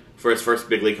Rutschman for his first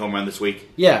big league home run this week.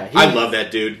 Yeah, I love that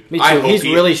dude. Me too. He's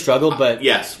really struggled, but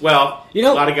yes. Well, a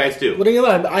lot of guys do.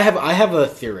 I have a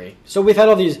theory. So we've had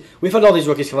all these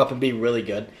rookies come up and be really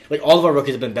good. Like all of our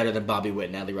rookies have been better than Bobby Witt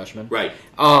and Adley Rutschman. Right.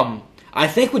 I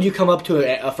think when you come up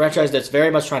to a franchise that's very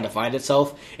much trying to find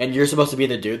itself, and you're supposed to be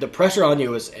the dude, the pressure on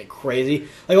you is crazy. Like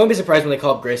I wouldn't be surprised when they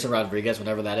call up Grayson Rodriguez,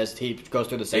 whenever that is. He goes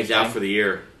through the same. He's out for the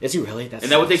year. Is he really? Isn't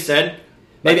that what they said?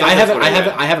 Maybe I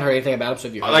haven't heard anything about him. So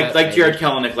if you heard like Jared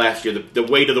Kelenic last year, the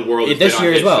weight of the world has this been year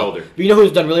on his as well. shoulder. But you know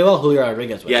who's done really well? Julio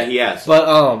Rodriguez. Yeah, he has.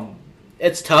 But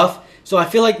it's tough So I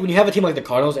feel like when you have a team like the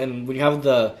Cardinals and when you have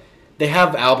they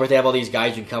have Albert, they have all these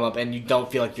guys you can come up and you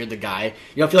don't feel like you're the guy.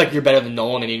 You don't feel like you're better than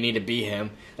Nolan and you need to beat him.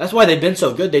 That's why they've been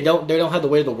so good. They don't have the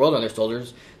weight of the world on their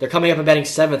shoulders. They're coming up and batting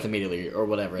 7th immediately or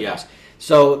whatever it is.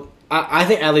 So I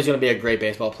think Adley's going to be a great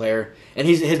baseball player. And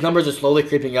his numbers are slowly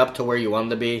creeping up to where you want him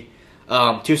to be.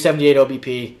 278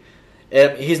 OBP.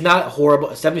 He's not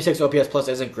horrible. 76 OPS plus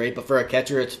isn't great, but for a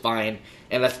catcher, it's fine.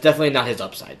 And that's definitely not his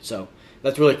upside. So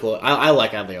that's really cool. I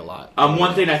like Adley a lot.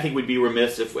 One thing I think we'd be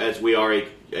remiss as we are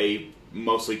a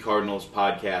mostly Cardinals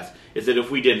podcast is that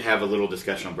if we didn't have a little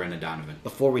discussion on Brendan Donovan.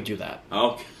 Before we do that.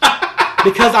 Oh.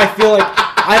 Because I feel like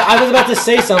I was about to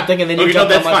say something and then you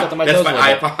jumped on my toes.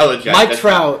 I apologize. Mike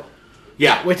Trout.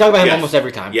 Yeah. We talk about him almost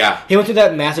every time. Yeah. He went through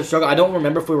that massive struggle. I don't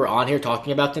remember if we were on here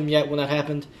talking about them yet when that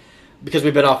happened. Because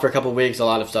we've been off for a couple of weeks. A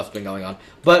lot of stuff's been going on.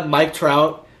 But Mike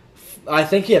Trout, I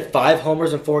think he had 5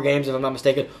 homers in 4 games, if I'm not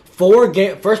mistaken.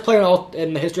 First player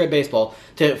in the history of baseball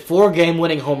to hit 4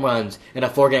 game-winning home runs in a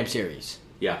 4-game series.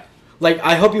 Yeah. Like,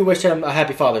 I hope you wish him a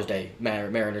happy Father's Day,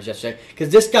 Mariners, yesterday.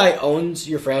 Because this guy owns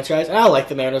your franchise, and I like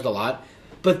the Mariners a lot.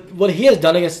 But what he has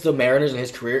done against the Mariners in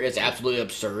his career is absolutely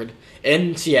absurd.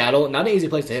 In Seattle, not an easy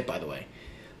place to hit, by the way.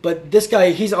 But this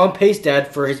guy, he's on pace,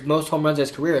 Dad, for his most home runs in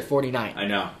his career at 49. I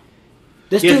know.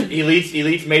 He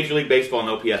leads Major League Baseball in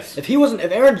OPS. If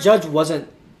Aaron Judge wasn't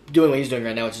doing what he's doing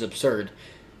right now, which is absurd,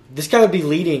 this guy would be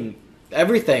leading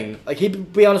everything. Like,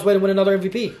 he'd be on his way to win another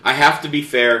MVP. I have to be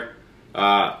fair.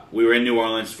 We were in New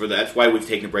Orleans for that. That's why we've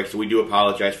taken a break, so we do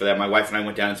apologize for that. My wife and I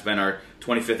went down and spent our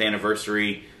 25th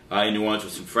anniversary in New Orleans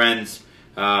with some friends.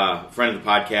 A friend of the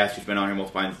podcast who's been on here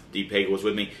multiple times, D. Pagel, was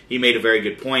with me. He made a very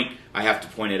good point. I have to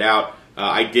point it out.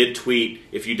 I did tweet,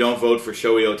 if you don't vote for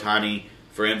Shohei Ohtani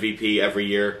for MVP every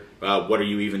year, what are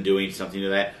you even doing? Something to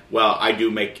that. Well, I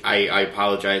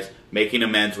apologize. Making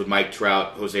amends with Mike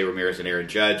Trout, Jose Ramirez, and Aaron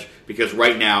Judge, because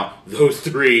right now, those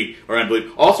 3 are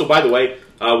unbelievable. Also, by the way,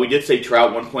 we did say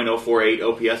Trout 1.048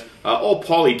 OPS.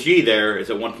 Paulie G there is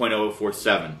at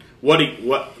 1.047.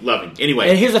 Loving. Anyway.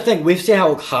 And here's the thing. We've seen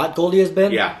how hot Goldie has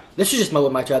been. Yeah. This is just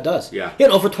what Mike Trout does. Yeah. He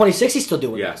had over 26. He's still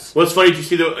doing this. Well, it's funny. Did you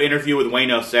see the interview with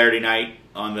Waino Saturday night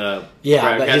on the...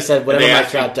 Yeah, but he said whatever Mike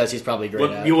Trout does, he's probably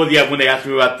great at. When they asked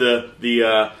him about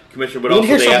the commissioner, but you also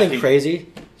hear they something asked him... crazy?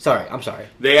 Sorry, I'm sorry.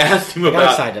 They asked him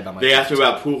about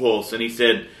Pujols, and he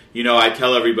said, I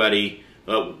tell everybody,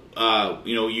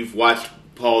 you've watched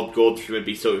Paul Goldschmidt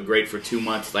be so great for 2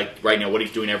 months. Like right now, what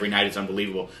he's doing every night is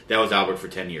unbelievable. That was Albert for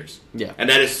 10 years. Yeah. And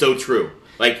that is so true.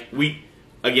 Like, you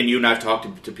and I have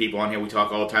talked to people on here. We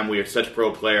talk all the time. We are such a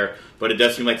pro player, but it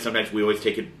does seem like sometimes we always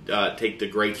take the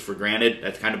greats for granted.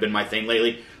 That's kind of been my thing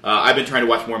lately. I've been trying to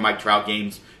watch more Mike Trout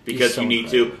games because you need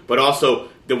to. But also,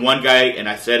 the one guy, and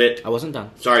I said it. I wasn't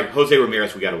done. Sorry, Jose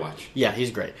Ramirez, we got to watch. Yeah,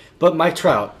 he's great. But Mike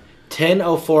Trout,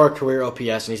 10.04 career OPS,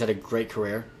 and he's had a great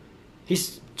career.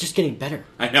 He's just getting better.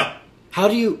 I know. How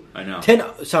do you... I know.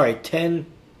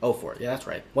 10.04. Yeah, that's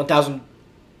right.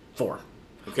 1,004.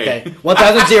 Okay.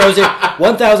 1,004.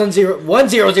 2,000.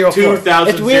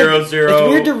 It's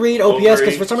weird to read OPS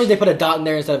because for some reason they put a dot in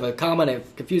there instead of a comma and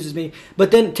it confuses me.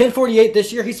 But then 10.48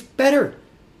 this year, he's better.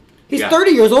 He's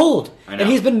 30 years old. I know.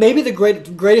 And he's been maybe the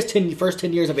greatest first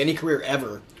 10 years of any career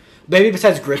ever. Maybe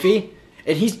besides Griffey.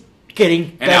 And he's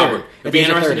getting better. And Albert. It'd be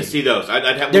interesting to see those.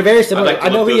 They're very similar. I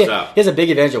know he has a big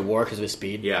advantage of WAR because of his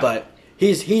speed. Yeah. But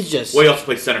he's just... Well, he also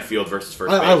plays center field versus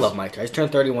first base. I love Mike Trout. He's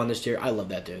turned 31 this year. I love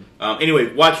that dude.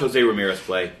 Anyway, watch Jose Ramirez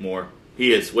play more.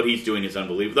 What he's doing is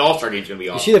unbelievable. The All-Star game's going to be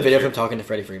awesome. You see the video of him talking to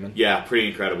Freddie Freeman? Yeah, pretty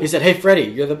incredible. He said, "Hey, Freddie,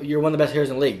 you're one of the best hitters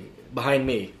in the league, behind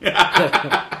me."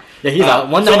 Yeah, he's out.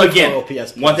 194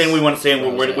 OPS. One thing we want to say,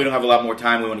 and we don't have a lot more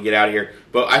time. We want to get out of here,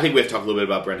 but I think we have to talk a little bit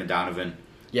about Brendan Donovan.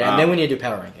 Yeah, and then we need to do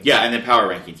power rankings. Yeah, and then power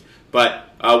rankings.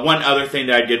 But one other thing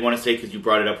that I did want to say, because you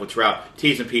brought it up with Trout,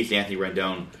 T's and P's to Anthony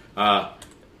Rendon.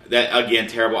 That, again,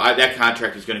 terrible. That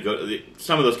contract is going to go...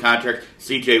 Some of those contracts,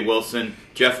 C.J. Wilson,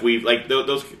 Jeff Weaver,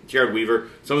 those Jared Weaver,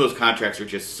 some of those contracts are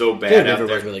just so bad Jared out Weaver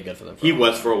there. was really good for them. He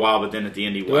was for a while, but then at the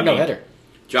end he won. No header.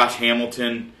 Josh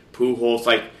Hamilton, Pujols,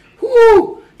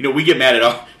 whoo! We get mad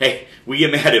at... Hey, we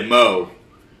get mad at Mo.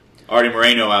 Artie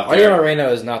Moreno out there. Artie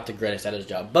Moreno is not the greatest at his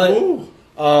job, but...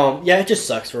 yeah, it just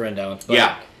sucks for Rendon.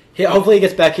 Yeah. Hopefully he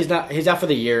gets back. He's out for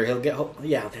the year. He'll get.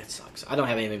 Yeah, that sucks. I don't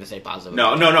have anything to say positive.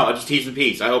 No. Just T's and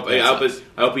P's. I hope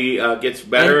he gets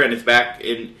better and is back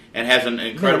and has an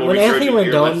incredible. When Anthony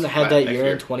Rendon had that year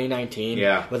in 2019,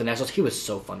 with the Nationals, he was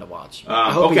so fun to watch.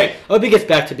 I hope he gets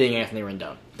back to being Anthony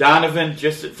Rendon. Donovan,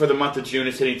 just for the month of June,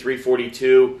 is hitting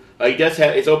 342. He does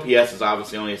have his OPS is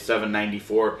obviously only a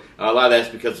 794. A lot of that's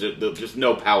because of just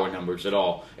no power numbers at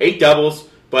all. 8 doubles.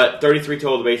 But 33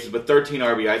 total bases, but 13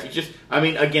 RBIs.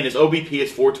 Again, his OBP is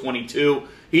 422.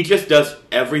 He just does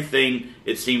everything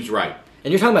it seems right.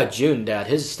 And you're talking about June, Dad.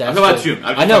 His stats. I'm talking about June.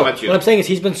 I know. What I'm saying is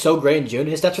he's been so great in June.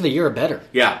 His stats for the year are better.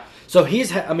 Yeah. So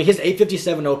his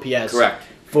 857 OPS. Correct.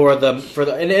 For the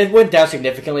and it went down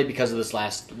significantly because of this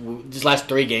last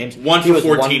 3 games. 1 for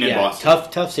 14 in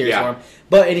Boston. Tough series for him.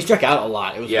 And he struck out a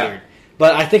lot. It was weird.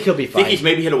 But I think he'll be fine. I think he's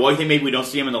maybe hit a wall. You think maybe we don't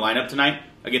see him in the lineup tonight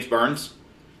against Burns?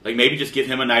 Like maybe just give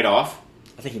him a night off?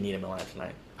 I think you need him in the lineup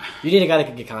tonight. You need a guy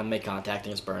that can make contact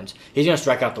against Burns. He's going to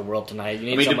strike out the world tonight.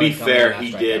 You need to be fair,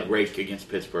 he did rake against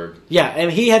Pittsburgh. Yeah,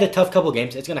 and he had a tough couple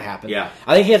games. It's going to happen. Yeah.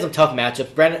 I think he had some tough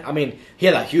matchups. Brandon, he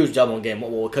had a huge double game.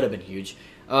 Well, it could have been huge.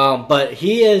 But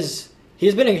he's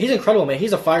incredible, man.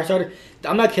 He's a fire starter.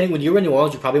 I'm not kidding. When you were in New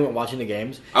Orleans, you probably weren't watching the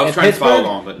games. I was trying to follow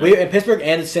along, but no. In Pittsburgh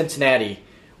and Cincinnati,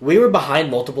 we were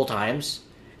behind multiple times.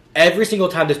 Every single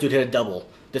time this dude hit a double,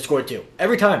 they scored 2.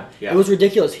 Every time. Yeah. It was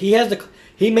ridiculous.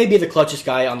 He may be the clutchest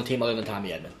guy on the team other than Tommy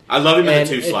Edman. I love him in the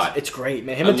 2 slot. It's great,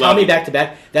 man. Him and Tommy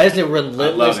back-to-back, that is a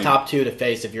relentless top 2 to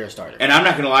face if you're a starter. And I'm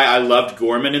not going to lie, I loved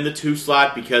Gorman in the 2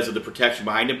 slot because of the protection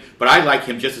behind him, but I like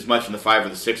him just as much in the 5 or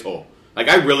the 6 hole. Like,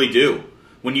 I really do.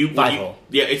 When you 5 hole.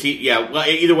 Yeah, well,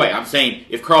 either way, I'm saying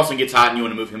if Carlson gets hot and you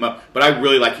want to move him up, but I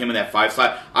really like him in that 5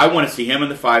 slot. I want to see him in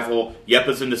the 5 hole,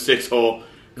 Yepes in the 6 hole,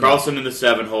 Carlson in the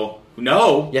 7 hole.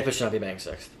 No. Yepes should not be batting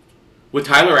 6th. With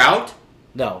Tyler out?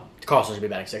 No. Carlson should be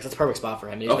batting 6th. That's a perfect spot for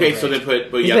him. Okay, so then put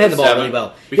He's been hitting the ball 7. really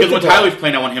well. Because when Tyler's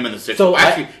playing, I want him in the 6th. So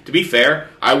actually, to be fair,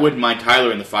 I wouldn't mind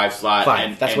Tyler in the 5 slot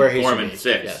and where he Gorman should be.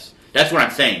 6. Yes. That's what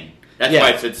I'm saying. That's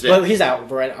why I said 6. Well, he's out.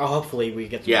 Hopefully we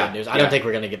get some good news. I don't think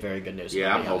we're going to get very good news.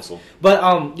 Yeah, I'm hopeful. But,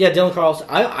 Dylan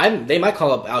Carlson, they might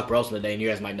call up Alec Burleson today, and you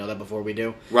guys might know that before we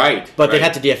do. Right. But they'd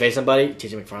have to DFA somebody,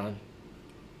 TJ McFarland.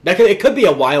 It could be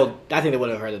a wild... I think they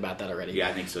would have heard about that already. Yeah,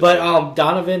 I think so, But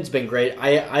Donovan's been great.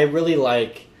 I really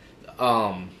like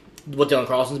what Dylan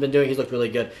Carlson's been doing. He's looked really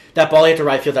good. That ball he hit to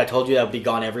right field, I told you, that would be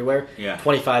gone everywhere. Yeah.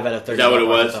 25 out of 30. Is that what it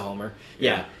was? With a homer.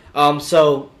 Yeah. And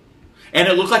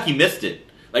it looked like he missed it.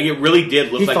 Like, it really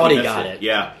did look like he missed it.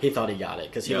 Yeah. He thought he got it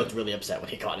because he looked really upset when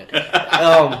he caught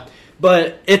it.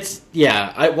 But it's,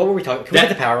 what were we talking? Can we get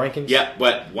the power rankings? Yeah,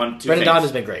 what? 1, 2 Brendan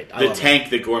Donovan's been great. The tank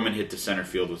that Gorman hit to center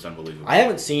field was unbelievable. I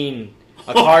haven't seen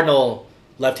a Cardinal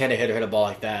left-handed hitter hit a ball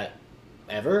like that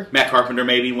ever. Matt Carpenter,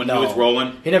 maybe, when he was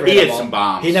rolling. He hit some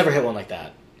bombs. He never hit one like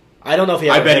that. I don't know if he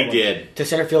ever I bet hit he one. did. To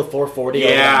center field 440.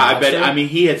 Yeah, I bet. I mean,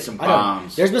 he hit some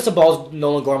bombs. There's been some balls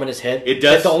Nolan Gorman has hit. It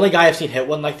does. The only guy I've seen hit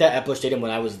one like that at Busch Stadium when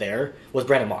I was there was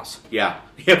Brandon Moss. Yeah,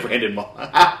 Brandon Moss.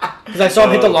 Because I saw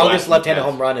him hit the longest left-handed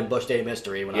home run in Busch Stadium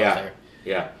history when I was there.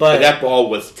 Yeah, but that ball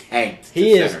was tanked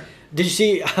to center. Did you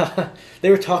see,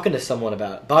 they were talking to someone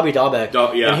about Bobby Dahlbeck,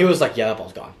 and he was like, yeah, that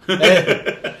ball's gone.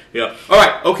 Yeah. All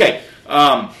right, okay.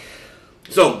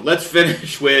 So let's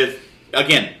finish with,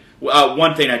 again,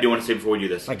 one thing I do want to say before we do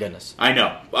this. My goodness. I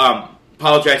know.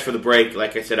 Apologize for the break.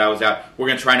 Like I said, I was out. We're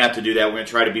going to try not to do that. We're going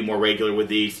to try to be more regular with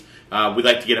these. We'd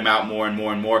like to get them out more and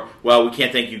more and more. Well, we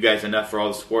can't thank you guys enough for all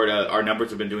the support. Our numbers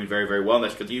have been doing very, very well, and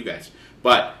that's because of you guys.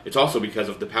 But it's also because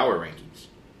of the power rankings.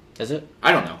 Is it?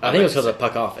 I don't know. I think it was because of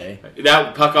Puck Off A.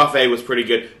 That Puck Off A was pretty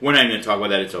good. We're not even going to talk about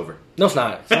that. It's over. No, it's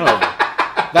not. It's not over.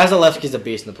 Vasilevsky's a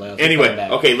beast in the playoffs. Anyway,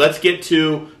 okay, let's get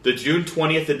to the June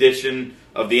 20th edition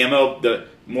of the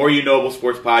More You Noble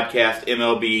Sports Podcast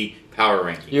MLB Power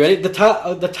Rankings. You ready? The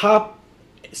top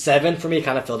 7 for me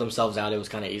kind of filled themselves out. It was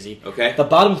kind of easy. Okay. The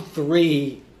bottom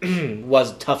 3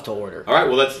 was tough to order. All right,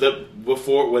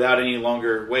 well, without any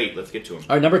longer wait, let's get to them.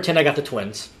 All right, number 10, I got the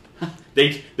Twins.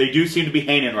 They do seem to be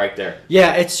hanging right there.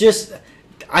 Yeah, it's just...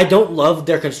 I don't love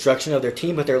their construction of their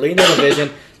team, but they're leading their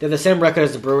division. They're the same record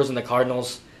as the Brewers and the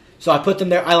Cardinals. So I put them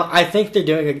there. I think they're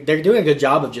doing a good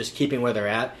job of just keeping where they're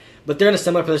at. But they're in a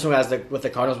similar position as with the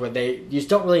Cardinals, where you just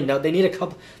don't really know. They need a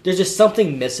couple. There's just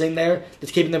something missing there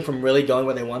that's keeping them from really going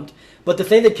where they want. But the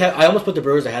thing I almost put the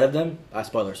Brewers ahead of them.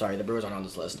 Spoiler, sorry, the Brewers aren't on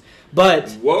this list.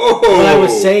 But what I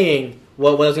was saying,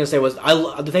 what I was going to say was,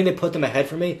 the thing that put them ahead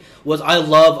for me was I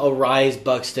love Arise,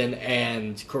 Buxton,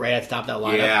 and Correa at the top of that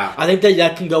lineup. Yeah. I think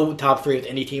that can go top 3 with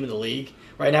any team in the league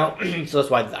right now. So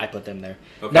that's why I put them there.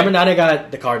 Okay. Number 9, I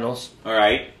got the Cardinals. All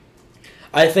right.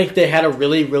 I think they had a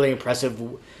really, really impressive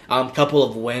couple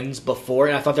of wins before,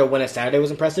 and I thought their win at Saturday was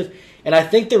impressive. And I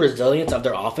think the resilience of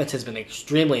their offense has been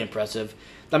extremely impressive.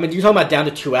 I mean, you're talking about down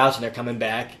to 2 outs and they're coming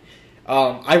back.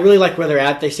 I really like where they're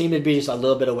at. They seem to be just a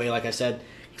little bit away, like I said,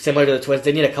 similar to the Twins.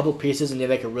 They need a couple pieces, and then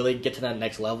they could really get to that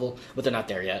next level, but they're not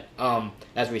there yet,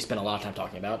 as we spent a lot of time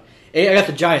talking about. I got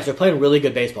the Giants. They're playing really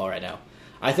good baseball right now.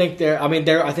 I think they would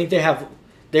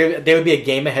be a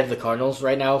game ahead of the Cardinals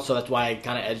right now, so that's why I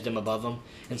kind of edged them above them.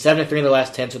 And 7-3 in the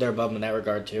last 10, so they're above them in that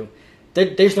regard too.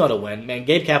 They just know how to win, man.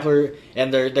 Gabe Kapler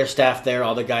and their staff there,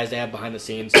 all the guys they have behind the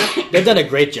scenes, they've done a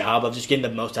great job of just getting the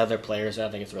most out of their players, and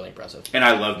I think it's really impressive. And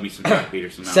I love me some Jock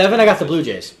Peterson. 7, I got the Blue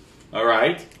Jays. All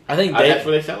right. I think that's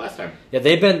where they sat last time. Yeah,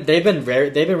 they've been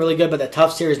really good, but that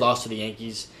tough series loss to the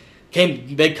Yankees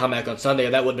came big comeback on Sunday.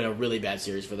 That would have been a really bad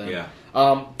series for them. Yeah.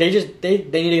 They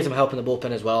need to get some help in the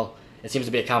bullpen as well. It seems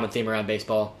to be a common theme around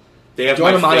baseball.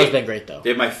 Jordan Romano's been great though.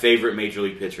 They have my favorite major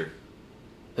league pitcher.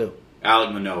 Who?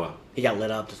 Alek Manoah. He got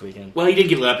lit up this weekend. Well, he didn't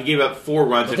get lit up. He gave up 4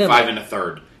 runs and 5 in the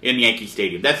third in Yankee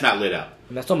Stadium. That's not lit up.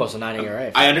 And that's almost a 9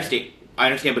 ERA. I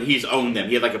understand, but he's owned them.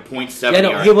 He had like a .7 Yeah,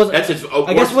 no, ERA. he wasn't. That's his.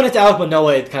 I guess when it's Alek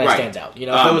Manoah, it kind of stands out. You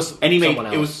know, if it was and he made someone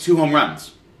else. It was 2 home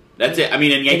runs. That's it. I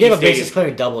mean, in Yankee Stadium, he gave a Stadium, bases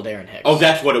clearing double to Aaron Hicks. Oh,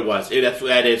 that's what it was.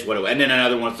 That is what it was. And then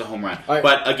another one's a home run. Right.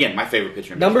 But again, my favorite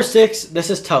pitcher. Number 6, this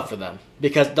is tough for them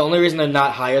because the only reason they're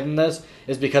not higher than this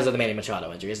is because of the Manny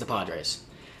Machado injury. Is the Padres.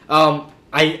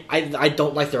 I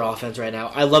don't like their offense right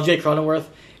now. I love Jay Cronenworth,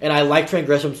 and I like Trent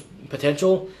Grisham's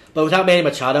potential, but without Manny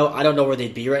Machado, I don't know where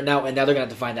they'd be right now, and now they're going to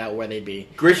have to find out where they'd be.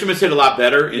 Grisham has hit a lot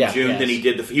better in June than he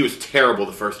did. He was terrible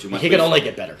the first 2 months. He can only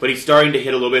get better. But he's starting to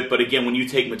hit a little bit. But again, when you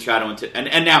take Machado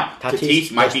and now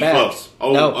Tatis might be close.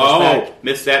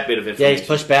 Missed that bit of information. Yeah, he's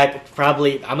pushed back.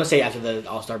 Probably, I'm going to say after the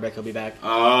All-Star break he'll be back.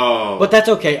 Oh. But that's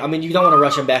okay. I mean, you don't want to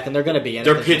rush him back, and they're going to be in it.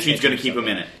 Their pitching's going to keep him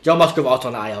in it. Joe Musgrove also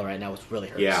on the IL right now, which really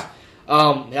hurts. Yeah.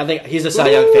 I think he's a Cy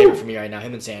Young favorite for me right now,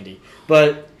 him and Sandy.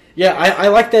 But, yeah, I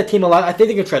like that team a lot. I think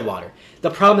they can tread water. The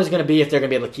problem is going to be if they're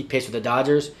going to be able to keep pace with the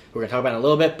Dodgers. We're going to talk about it in a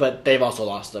little bit, but they've also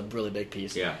lost a really big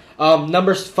piece. Yeah.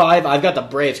 Number 5, I've got the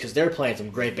Braves because they're playing some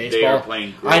great baseball. They are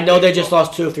playing great I know they baseball. just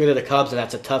lost 2 of 3 to the Cubs, and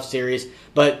that's a tough series,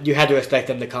 but you had to expect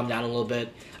them to come down a little bit.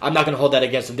 I'm not going to hold that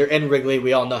against them. They're in Wrigley.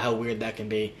 We all know how weird that can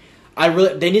be.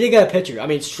 They need to get a pitcher. I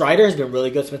mean, Strider has been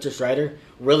really good, Spencer Strider.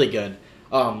 Really good.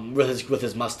 With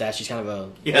his mustache. He's kind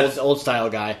of a old style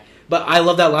guy. But I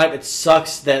love that line. It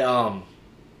sucks that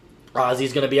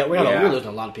Ozzy's going to be out. We're losing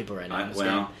a lot of people right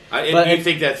now. You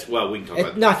think that's we can talk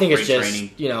about. No, I think it's just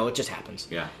training. It just happens.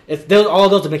 Yeah. All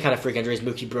those have been kind of freak injuries.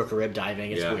 Mookie broke a rib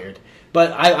diving. It's weird.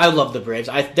 But I love the Braves.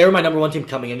 They were my number 1 team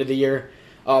coming into the year.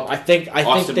 I think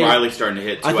Riley's starting to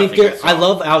hit too. I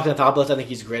love Alex Anthopoulos. I think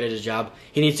he's great at his job.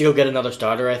 He needs to go get another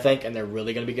starter, I think, and they're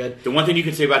really going to be good. The one thing you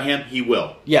can say about him, he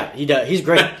will. Yeah, he does. He's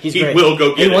great. He's great. Will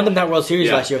go get it. He won them that World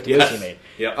Series last year with the moves he made.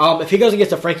 Yeah. If he goes and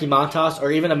gets a Frankie Montas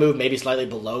or even a move maybe slightly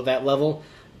below that level,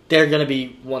 they're going to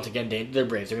be, once again, they're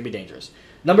Braves. They're going to be dangerous.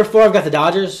 Number 4, I've got the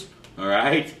Dodgers. All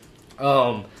right.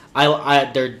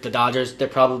 They're the Dodgers.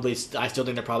 I still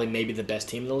think they're probably maybe the best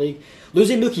team in the league.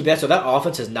 Losing Mookie Betts, so that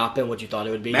offense has not been what you thought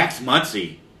it would be. Max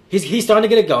Muncy. He's starting to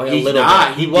get it going a little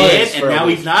bit. He was, and now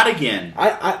he's not again.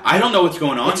 I don't know what's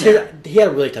going on there. He had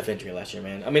a really tough injury last year,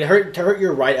 man. I mean, to hurt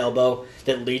your right elbow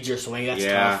that leads your swing, that's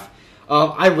tough.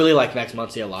 I really like Max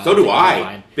Muncy a lot. So do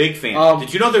I. Big fan.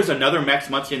 Did you know there's another Max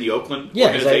Muncy in the Oakland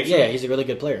organization? He's a really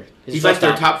good player. He's like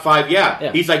their top 5.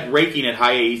 Yeah. He's like raking at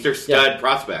high A. He's their stud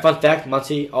prospect. Fun fact: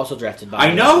 Muncy also drafted by.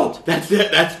 I know. That's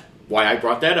it. That's why I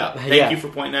brought that up. Thank you for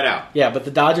pointing that out. Yeah, but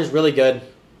the Dodgers really good.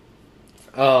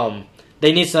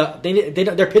 They need some.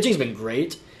 Their pitching's been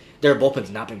great. Their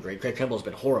bullpen's not been great. Craig Kimball's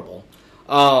been horrible.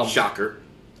 Shocker.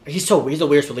 He's the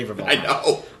weirdest reliever of all time. I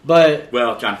know. But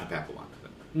Jonathan Papelbon.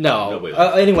 No.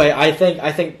 Anyway, I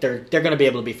think they're going to be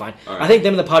able to be fine. Right. I think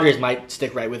them and the Padres might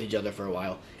stick right with each other for a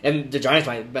while, and the Giants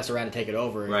might mess around and take it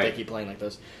over if they keep playing like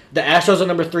this. The Astros are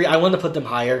number 3. I wanted to put them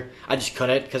higher. I just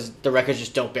couldn't because the records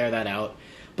just don't bear that out.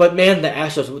 But man, the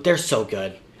Astros, they're so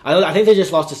good. I think they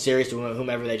just lost a series to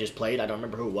whomever they just played. I don't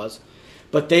remember who it was.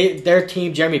 But their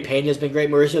team, Jeremy Pena has been great.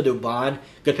 Mauricio Dubon,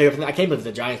 good player from them. I can't believe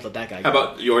the Giants let that guy go. How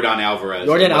about Yordan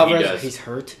Alvarez? He's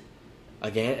hurt.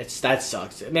 Again, that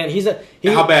sucks. Man,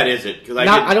 how bad is it?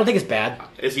 I don't think it's bad.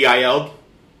 Is he IL'd?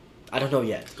 I don't know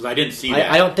yet. Because I didn't see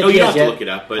that. I don't think you don't have yet. to look it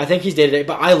up. But I think he's day-to-day.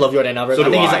 But I love Yordan Alvarez. So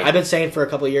do I. I've been saying for a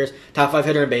couple of years, top 5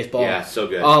 hitter in baseball. Yeah, so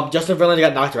good. Justin Verlander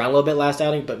got knocked around a little bit last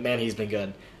outing, but man, he's been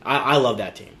good. I love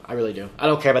that team. I really do. I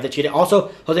don't care about the cheating.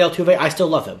 Also, Jose Altuve, I still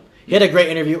love him. He had a great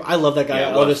interview. I love that guy.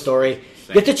 I love his story.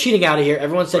 Get the cheating out of here.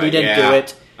 Everyone said he didn't do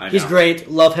it. He's great.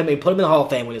 Love him. And put him in the Hall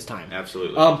of Fame when it's time.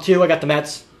 Absolutely. 2, I got the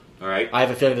Mets. All right. I have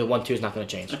a feeling the 1-2 is not going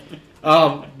to change.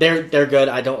 They're good.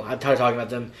 I'm tired of talking about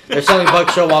them. They're selling Buck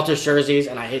Showalter jerseys,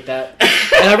 and I hate that.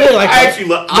 And I really like. I actually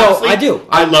love. No, I do.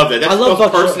 I love it. That's the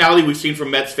most personality Show. We've seen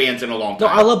from Mets fans in a long time.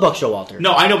 No, I love Buck Showalter.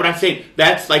 No, I know, but I'm saying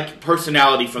that's like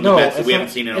personality from the Mets that we haven't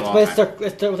seen in a long time.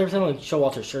 They're selling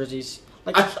Showalter jerseys.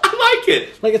 Like, I like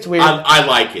it. Like it's weird. I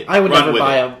like it. I would never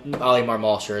buy a Oli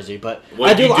Marmol jersey, but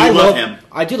I do love him.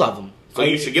 I do love him. So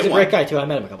you should get he's one. He's a great guy, too. I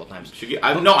met him a couple times.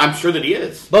 I'm sure that he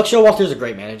is. Buck Showalter's a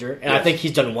great manager, and I think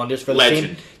he's done wonders for the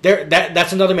team.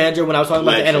 That's another manager, when I was talking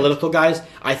about the analytical guys,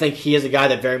 I think he is a guy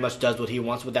that very much does what he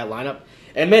wants with that lineup.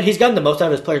 And, man, he's gotten the most out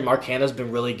of his players. Mark Hanna's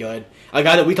been really good. A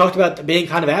guy that we talked about being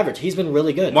kind of average. He's been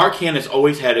really good. Mark Hanna's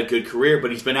always had a good career,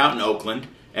 but he's been out in Oakland,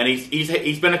 and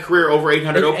he's been a career over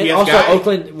 800 OPS and also, guy.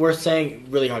 Oakland, we're saying,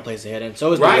 really hard place to hit in.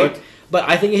 So is New York. But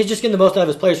I think he's just getting the most out of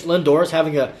his players. Lindor's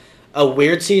having a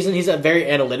weird season. He's a very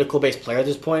analytical-based player at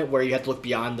this point, where you have to look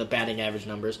beyond the batting average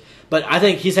numbers. But I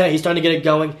think he's starting to get it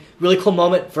going. Really cool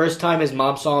moment. First time his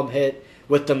mom saw him hit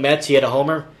with the Mets, he had a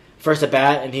homer first at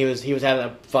bat, and he was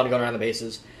having fun going around the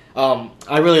bases. They're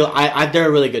a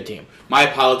really good team. My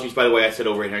apologies, by the way. I said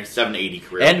over 800, 780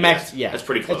 career. And Max, that's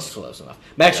pretty close. That's close enough.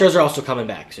 Max Scherzer also coming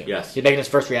back soon. Yes, he's making his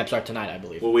first rehab start tonight, I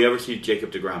believe. Will we ever see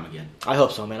Jacob deGrom again? I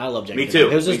hope so, man. I love Jacob. Me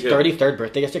too. It was his 33rd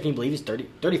birthday yesterday. Can you believe he's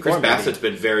 34? Chris Bassett's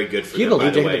been very good for them. Can you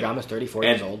believe Jacob DeGrom is 34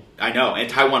 years old? I know. And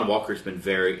Taijuan Walker's been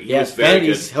very good.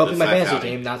 He's helping my fantasy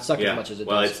team not suck as much as it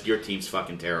does. Well, your team's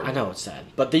fucking terrible. I know, it's sad.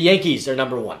 But the Yankees are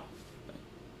number one.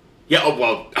 Yeah,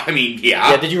 yeah.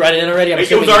 Yeah, did you write it in already?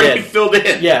 It was already filled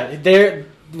in. Yeah,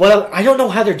 I don't know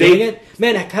how they're doing it.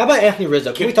 Man, how about Anthony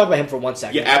Rizzo? Can we talk about him for 1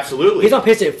 second? Yeah, absolutely. He's on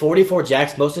pace at 44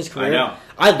 jacks most of his career. I know.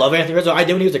 I love Anthony Rizzo. I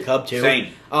did when he was a Cub, too.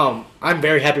 Same. I'm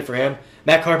very happy for him.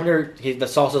 Matt Carpenter, the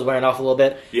salsa's wearing off a little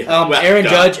bit. Yeah, Aaron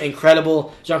Judge,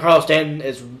 incredible. Giancarlo Stanton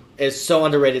is so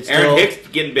underrated still. Aaron Hicks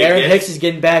getting big Aaron Hicks is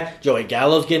getting back. Joey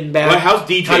Gallo's getting back. Well, how's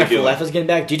DJ doing? Falefa's getting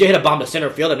back. DJ hit a bomb to center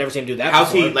field. I've never seen him do that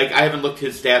How's before. he? I haven't looked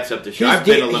his stats up this year. I've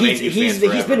been a LeMahieu fan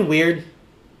forever. He's been weird.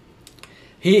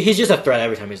 He's just a threat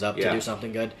every time he's up to do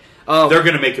something good. They're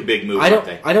going to make a big move, aren't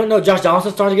they? I don't know. Josh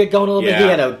Donaldson's starting to get going a little bit. He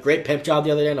had a great pimp job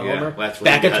the other day in a homer. Well,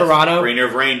 back in Toronto. Rainer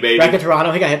of rain, baby. Back in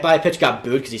Toronto. He got hit by a pitch, got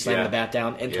booed because he slammed the bat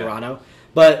down in Toronto.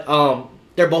 But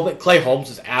they're both. Clay Holmes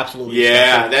is absolutely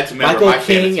disgusting. That's a member Michael of my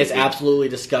King is team. absolutely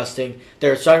disgusting.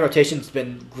 Their starting rotation's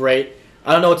been great.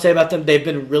 I don't know what to say about them. They've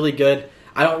been really good.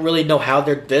 I don't really know how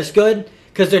they're this good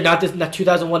because they're not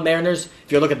 2001 Mariners.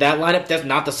 If you look at that lineup, that's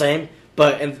not the same.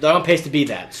 And they're on pace to be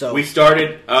that. So we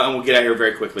started, and we'll get out of here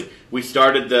very quickly. We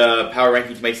started the Power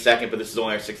Rankings May 2nd, but this is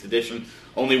only our 6th edition.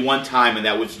 Only one time, and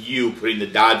that was you putting the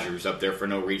Dodgers up there for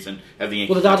no reason. Have the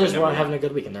Yankees? Well, the Dodgers weren't having a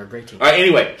good weekend. They're a great team. All right.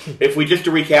 Anyway, if we just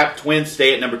to recap, Twins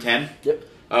stay at number 10.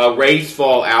 Yep. Rays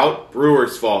fall out.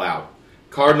 Brewers fall out.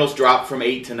 Cardinals drop from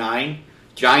 8 to 9.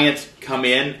 Giants come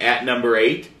in at number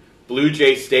 8. Blue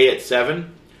Jays stay at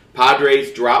 7.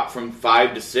 Padres drop from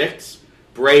 5 to 6.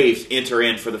 Braves enter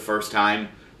in for the first time.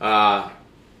 For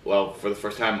the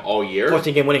first time all year.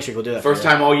 14-game winning streak will do that. First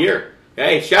time all year.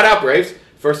 Hey, shout out Braves.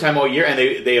 First time all year, and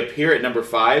they appear at number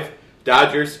 5.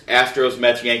 Dodgers, Astros,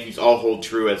 Mets, Yankees all hold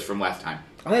true as from last time.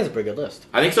 I think that's a pretty good list.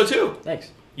 I think so too.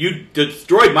 Thanks. You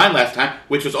destroyed mine last time,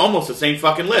 which was almost the same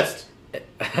fucking list.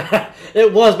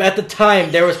 It was, but at the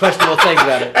time there was questionable things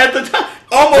about it. At the time,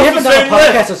 almost we haven't the done same a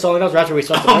podcast list. in so long. That was after we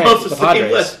swept Almost the same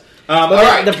Padres. list. All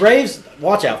right. The Braves,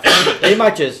 watch out. They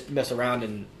might just mess around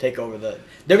and take over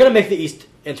They're going to make the East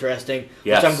interesting,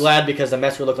 yes. Which I'm glad because the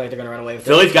Mets will look like they're going to run away with it.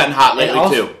 Philly's gotten hot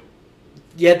lately too.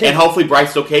 Yeah, and hopefully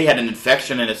Bryce O'Kay had an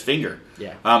infection in his finger.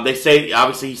 Yeah. They say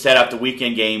obviously he set out the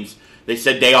weekend games. They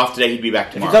said day off today. He'd be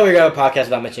back tomorrow. If you thought we were going to have a podcast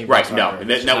about mentioning right? No,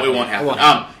 it won't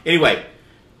happen. Anyway,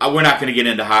 we're not going to get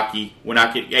into hockey. We're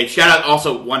not. Hey, shout out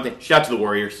also one thing. Shout out to the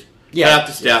Warriors. Yeah. Shout out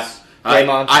to Steph.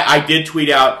 Yes. I did tweet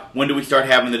out when do we start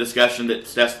having the discussion that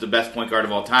Steph's the best point guard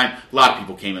of all time. A lot of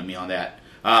people came at me on that,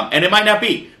 and it might not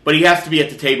be, but he has to be at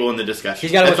the table in the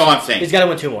discussion. That's all I'm saying. He's got to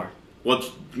win 2 more. Well,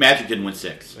 Magic didn't win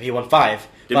 6. He won 5.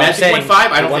 Did Magic win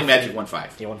 5? I don't think Magic won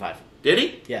 5. He won 5. Did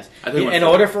he? Yes. In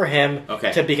order for him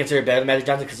to be considered better than Magic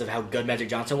Johnson because of how good Magic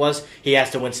Johnson was, he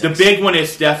has to win 6. The big one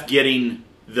is Steph getting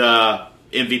the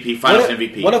MVP, Finals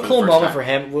MVP. What a cool moment for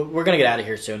him. We're going to get out of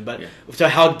here soon, but to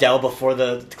hug Dell before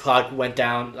the clock went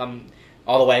down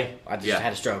all the way, I just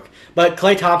had a stroke. But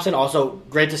Klay Thompson, also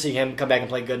great to see him come back and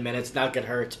play good minutes, not get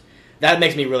hurt. That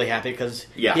makes me really happy because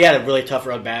he had a really tough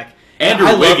road back. I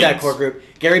love that core group.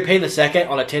 Gary Payton II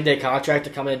on a 10-day contract to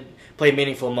come in and play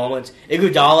meaningful moments.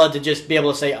 Iguodala to just be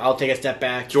able to say, I'll take a step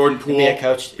back. Jordan Poole be a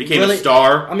coach. became a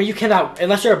star. I mean, you cannot,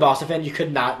 unless you're a Boston fan, you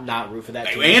could not root for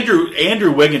that team.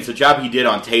 Andrew Wiggins, the job he did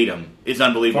on Tatum is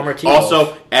unbelievable. Former Team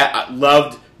also,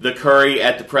 loved the Curry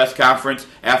at the press conference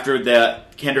after the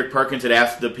Kendrick Perkins had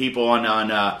asked the people on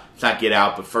it's not Get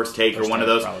Out, but First Take or one of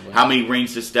those, probably. How many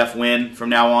rings does Steph win from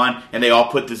now on? And they all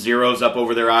put the zeros up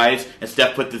over their eyes, and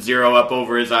Steph put the 0 up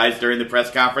over his eyes during the press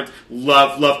conference.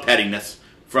 Love pettiness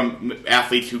from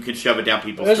athletes who can shove it down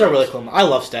people's throats. Those are really cool. I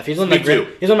love Steph. He's one of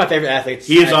my favorite athletes.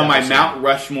 He is on my Mount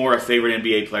Rushmore of favorite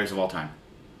NBA players of all time.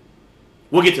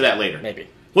 We'll get to that later. Maybe.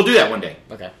 We'll do that one day.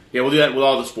 Okay. Yeah, we'll do that with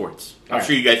all the sports. I'm right.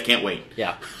 sure you guys can't wait.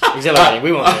 Yeah. Exactly.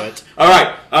 We won't do it. All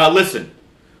right. Listen.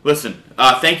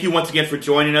 Thank you once again for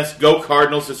joining us. Go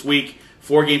Cardinals this week.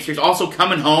 4-game series. Also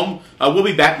coming home. We'll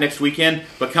be back next weekend.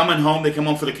 But coming home, they come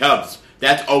home for the Cubs.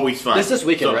 That's always fun. This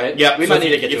weekend, right? Yep. We might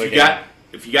need to get to a game.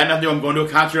 If you got nothing to do, I'm going to a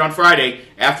concert on Friday.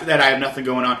 After that, I have nothing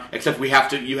going on except you have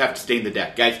to stain the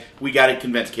deck, guys. We got to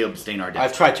convince Caleb to stain our deck.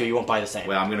 I've tried to. You won't buy the stain.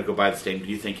 Well, I'm going to go buy the stain. But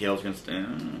do you think Caleb's going to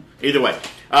stain? Either way,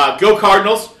 go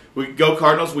Cardinals. We got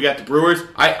the Brewers.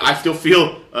 I still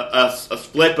feel a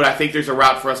split, but I think there's a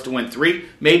route for us to win 3,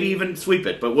 maybe even sweep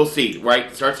it. But we'll see. Right,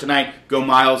 it starts tonight. Go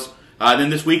Miles. Then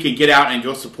this weekend, get out and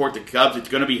go support the Cubs. It's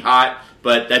going to be hot,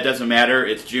 but that doesn't matter.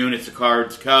 It's June. It's the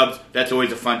Cards, Cubs. That's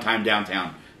always a fun time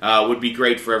downtown. Would be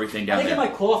great for everything down there. I think it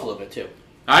might cool off a little bit, too.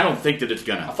 I don't think that it's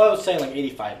going to. I thought it was saying like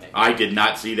 85, maybe. I did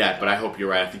not see that, but I hope you're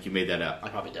right. I think you made that up. I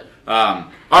probably did. All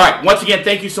right. Once again,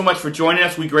 thank you so much for joining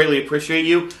us. We greatly appreciate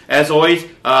you. As always,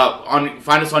 find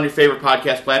us on your favorite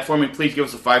podcast platform, and please give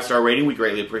us a 5-star rating. We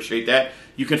greatly appreciate that.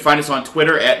 You can find us on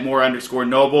Twitter at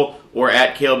 @more_noble or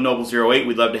at CalebNoble08.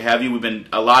 We'd love to have you. We've been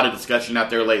a lot of discussion out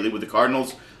there lately with the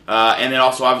Cardinals. And then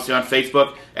also, obviously, on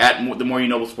Facebook at the More You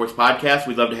Noble Sports Podcast.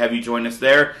 We'd love to have you join us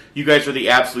there. You guys are the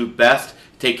absolute best.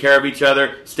 Take care of each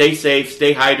other. Stay safe.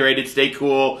 Stay hydrated. Stay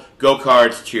cool. Go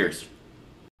Cards. Cheers.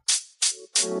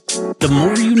 The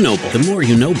more you noble. The more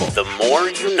you noble. The more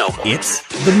you noble. It's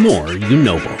the more you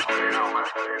noble.